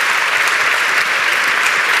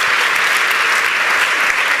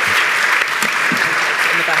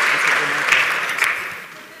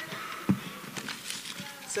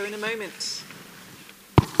 So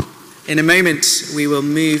in a moment, we will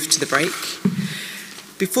move to the break.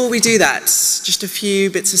 Before we do that, just a few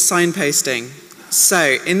bits of signposting.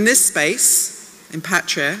 So in this space, in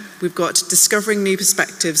Patria, we've got Discovering New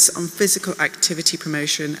Perspectives on Physical Activity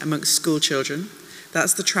Promotion Amongst School Children.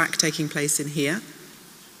 That's the track taking place in here.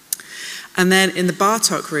 And then in the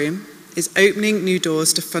Bartok room is Opening New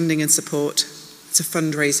Doors to Funding and Support. It's a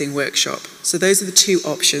fundraising workshop. So those are the two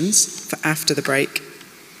options for after the break.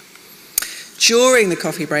 During the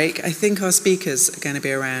coffee break, I think our speakers are going to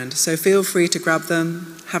be around, so feel free to grab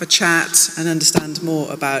them, have a chat, and understand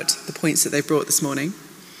more about the points that they've brought this morning.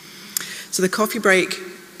 So the coffee break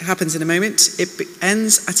happens in a moment. It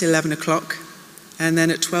ends at 11 o'clock, and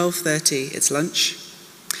then at 12:30 it's lunch.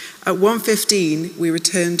 At 1:15 we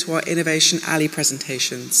return to our Innovation Alley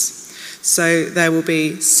presentations. So there will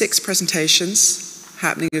be 6 presentations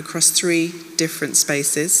happening across 3 different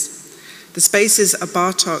spaces. The spaces are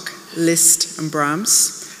Bartok, Liszt and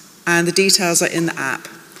Brahms, and the details are in the app.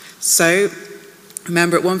 So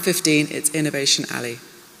remember, at 1:15 it's Innovation Alley.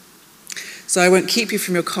 So I won't keep you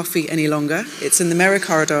from your coffee any longer. It's in the mirror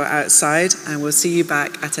corridor outside, and we'll see you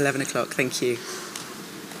back at 11 o'clock. Thank you.